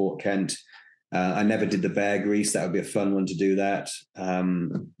race in Fort Kent. I never did the Bear Grease. That would be a fun one to do that.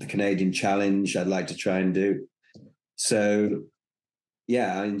 The Canadian Challenge I'd like to try and do. So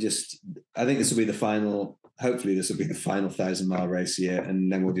I think this will be the final. Hopefully this will be the final 1,000 mile race year,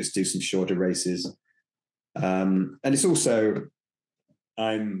 and then we'll just do some shorter races. And it's also,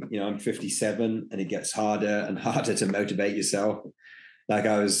 I'm 57, and it gets harder and harder to motivate yourself. Like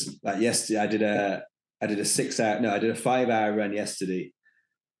yesterday, I did a 5-hour run yesterday,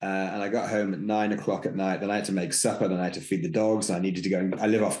 and I got home at 9 o'clock at night. Then I had to make supper. Then I had to feed the dogs. And I needed to go. I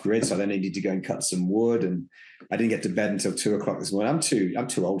live off grid, so I then needed to go and cut some wood. And I didn't get to bed until 2 o'clock this morning. I'm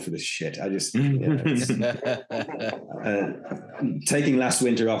too old for this shit. I just taking last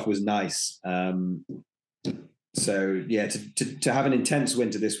winter off was nice. So to have an intense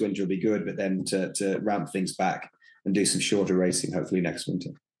winter this winter will be good, but then to ramp things back and do some shorter racing hopefully next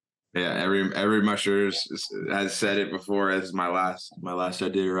winter. Yeah, every mushers has said it before as my last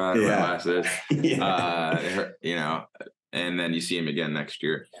Iditarod, and then you see him again next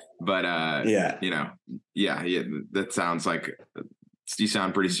year. But that sounds like you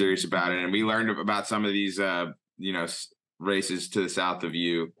sound pretty serious about it. And we learned about some of these races to the south of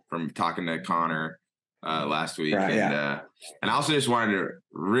you from talking to Connor last week. Right, and I also just wanted to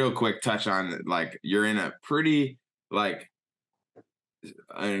real quick touch on, like, you're in a pretty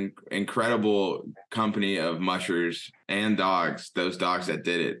an incredible company of mushers and dogs, those dogs that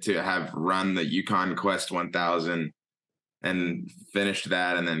did it, to have run the Yukon Quest 1000 and finished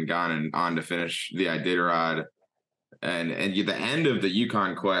that, and then gone on to finish the Iditarod. And the end of the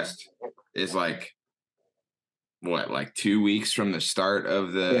Yukon Quest is like 2 weeks from the start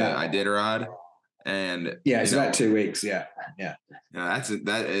of the Iditarod. And it's about 2 weeks. That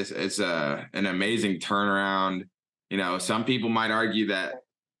is an amazing turnaround. Some people might argue that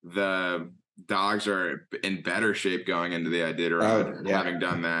the dogs are in better shape going into the Iditarod, having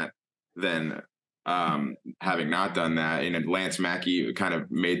done that, than having not done that. And Lance Mackey kind of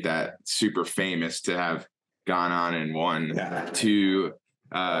made that super famous to have gone on and won 2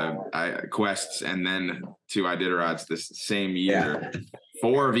 quests and then 2 Iditarods this same year.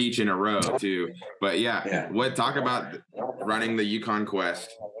 4 of each in a row too. But talk about running the Yukon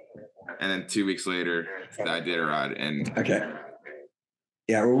Quest and then 2 weeks later the Iditarod. And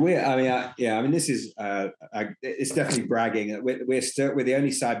this is it's definitely bragging. We're the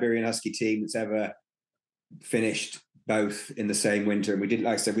only Siberian Husky team that's ever finished both in the same winter. And we did,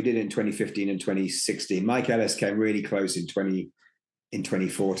 like I said, we did it in 2015 and 2016. Mike Ellis came really close in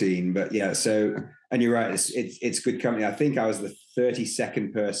 2014. But and you're right, it's good company. I think I was the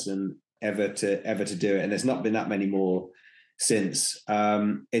 32nd person ever to do it, and there's not been that many more since.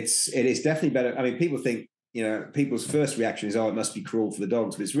 It is definitely better. I mean, people think people's first reaction is, oh, it must be cruel for the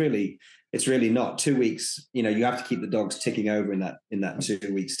dogs, but it's really not. 2 weeks, you have to keep the dogs ticking over in that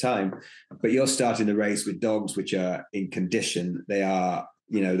 2 weeks time, but you're starting the race with dogs which are in condition. They are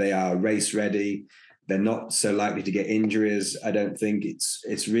race ready. They're not so likely to get injuries. I don't think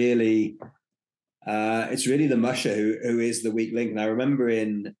it's really the musher who is the weak link. And I remember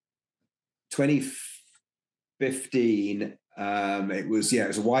in 2015, it was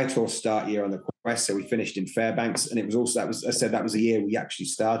a white horse start year on the quest, so we finished in Fairbanks, and it was also that was the year we actually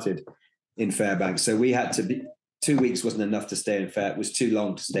started in Fairbanks. So we had to be 2 weeks wasn't enough to stay in Fair. It was too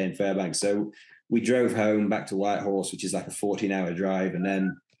long to stay in Fairbanks. So we drove home back to Whitehorse, which is like a 14-hour drive, and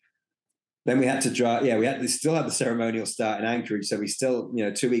then we had to drive. Yeah, we still had the ceremonial start in Anchorage. So we still,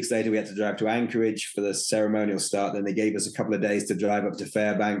 2 weeks later, we had to drive to Anchorage for the ceremonial start. Then they gave us a couple of days to drive up to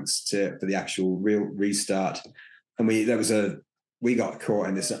Fairbanks for the actual real restart. And we got caught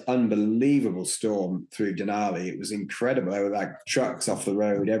in this unbelievable storm through Denali. It was incredible. There were like trucks off the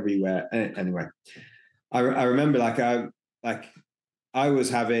road everywhere. Anyway, I remember I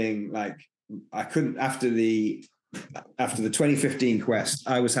was having I couldn't after the 2015 quest,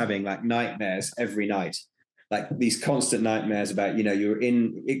 I was having like nightmares every night, like these constant nightmares about,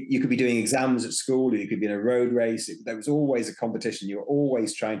 you could be doing exams at school, or you could be in a road race. There was always a competition. You were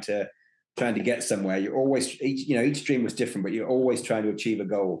always trying to get somewhere. You're always, each dream was different, but you're always trying to achieve a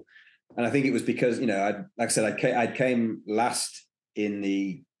goal. And I think it was because, I came last in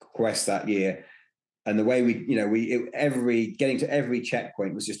the quest that year. And the way getting to every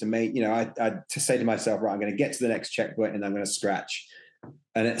checkpoint was just amazing. I'd to say to myself, right, I'm going to get to the next checkpoint and I'm going to scratch.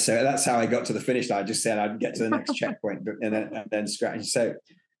 And so that's how I got to the finish line. I just said I'd get to the next checkpoint and then scratch. So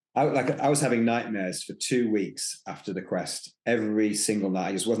I was having nightmares for 2 weeks after the quest, every single night.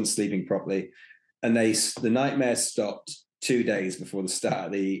 I just wasn't sleeping properly. And the nightmares stopped 2 days before the start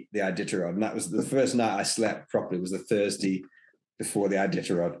of the Iditarod. And that was the first night I slept properly, was the Thursday before the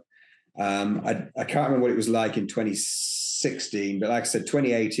Iditarod. I can't remember what it was like in 2016, but like I said,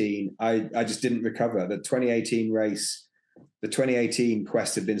 2018, I just didn't recover. The 2018 race, the 2018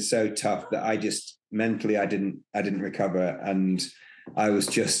 quest had been so tough that I just mentally, I didn't recover. And I was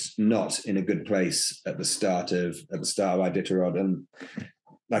just not in a good place at the start of Iditarod. And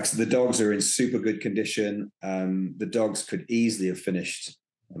like so the dogs are in super good condition. The dogs could easily have finished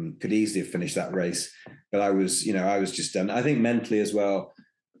that race, but I was just done. I think mentally as well,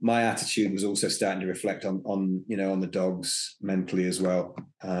 my attitude was also starting to reflect on the dogs mentally as well.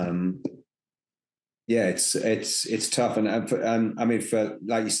 It's tough. And I mean, for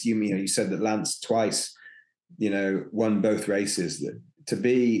like you said that Lance twice, won both races. That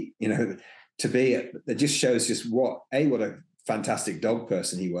it just shows just what a fantastic dog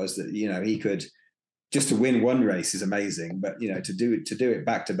person he was. That he could just to win one race is amazing, but to do it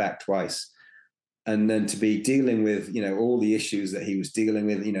back to back twice. And then to be dealing with, all the issues that he was dealing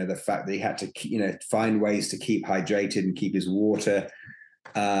with, the fact that he had to, find ways to keep hydrated and keep his water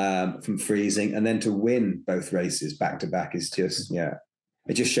from freezing, and then to win both races back to back is just, it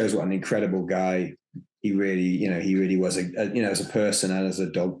just shows what an incredible guy he really was, as a person and as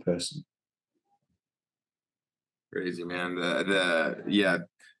a dog person. Crazy, man.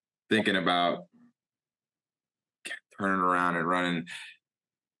 Thinking about turning around and running.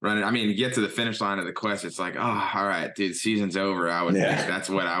 I mean, you get to the finish line of the quest, it's like, oh, all right, dude, season's over. I would think that's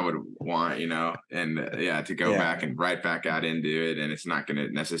what I would want, and to go back and right back out into it, and it's not going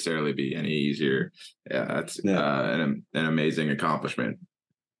to necessarily be any easier. Yeah, that's an amazing accomplishment.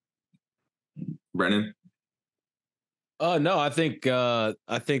 Brennan? No, I think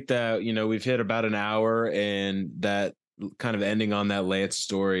that we've hit about an hour, and that kind of ending on that Lance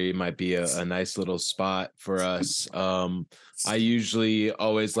story might be a nice little spot for us. I usually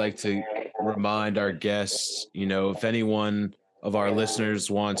always like to remind our guests, if anyone of our listeners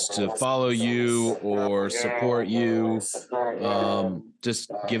wants to follow you or support you,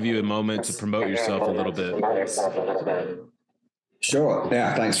 just give you a moment to promote yourself a little bit. Sure.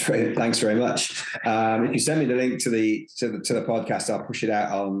 Yeah. Thanks very much. If you send me the link to the podcast, I'll push it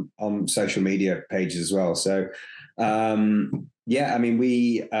out on social media pages as well. So, I mean,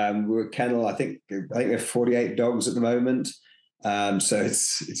 we're a kennel. I think we have 48 dogs at the moment. So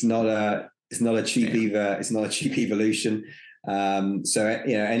it's not a cheap evolution. So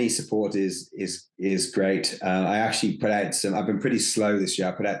any support is great. I actually put out I've been pretty slow this year.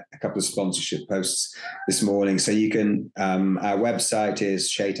 I put out a couple of sponsorship posts this morning. So you can, our website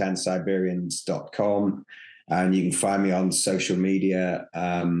is shaitansiberians.com, and you can find me on social media.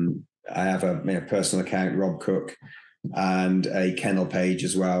 I have a personal account, Rob Cooke, and a kennel page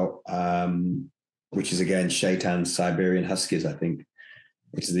as well, which is again Shaitan Siberian Huskies, I think.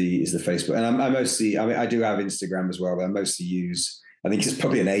 is the Facebook. And I mostly, I mean, I do have Instagram as well, but I mostly use, I think it's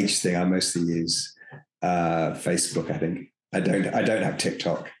probably an age thing. I mostly use Facebook. I think I don't have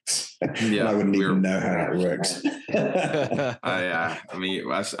TikTok. Yeah, I wouldn't even know how that works. I mean,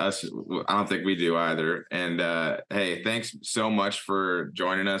 us, I don't think we do either. And hey, thanks so much for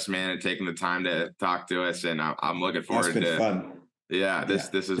joining us, man, and taking the time to talk to us. And I'm looking forward to fun. Yeah, this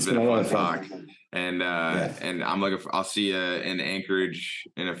has been a fun talk. And and I'll see you in Anchorage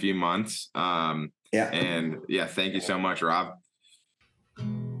in a few months. And yeah, thank you so much, Rob.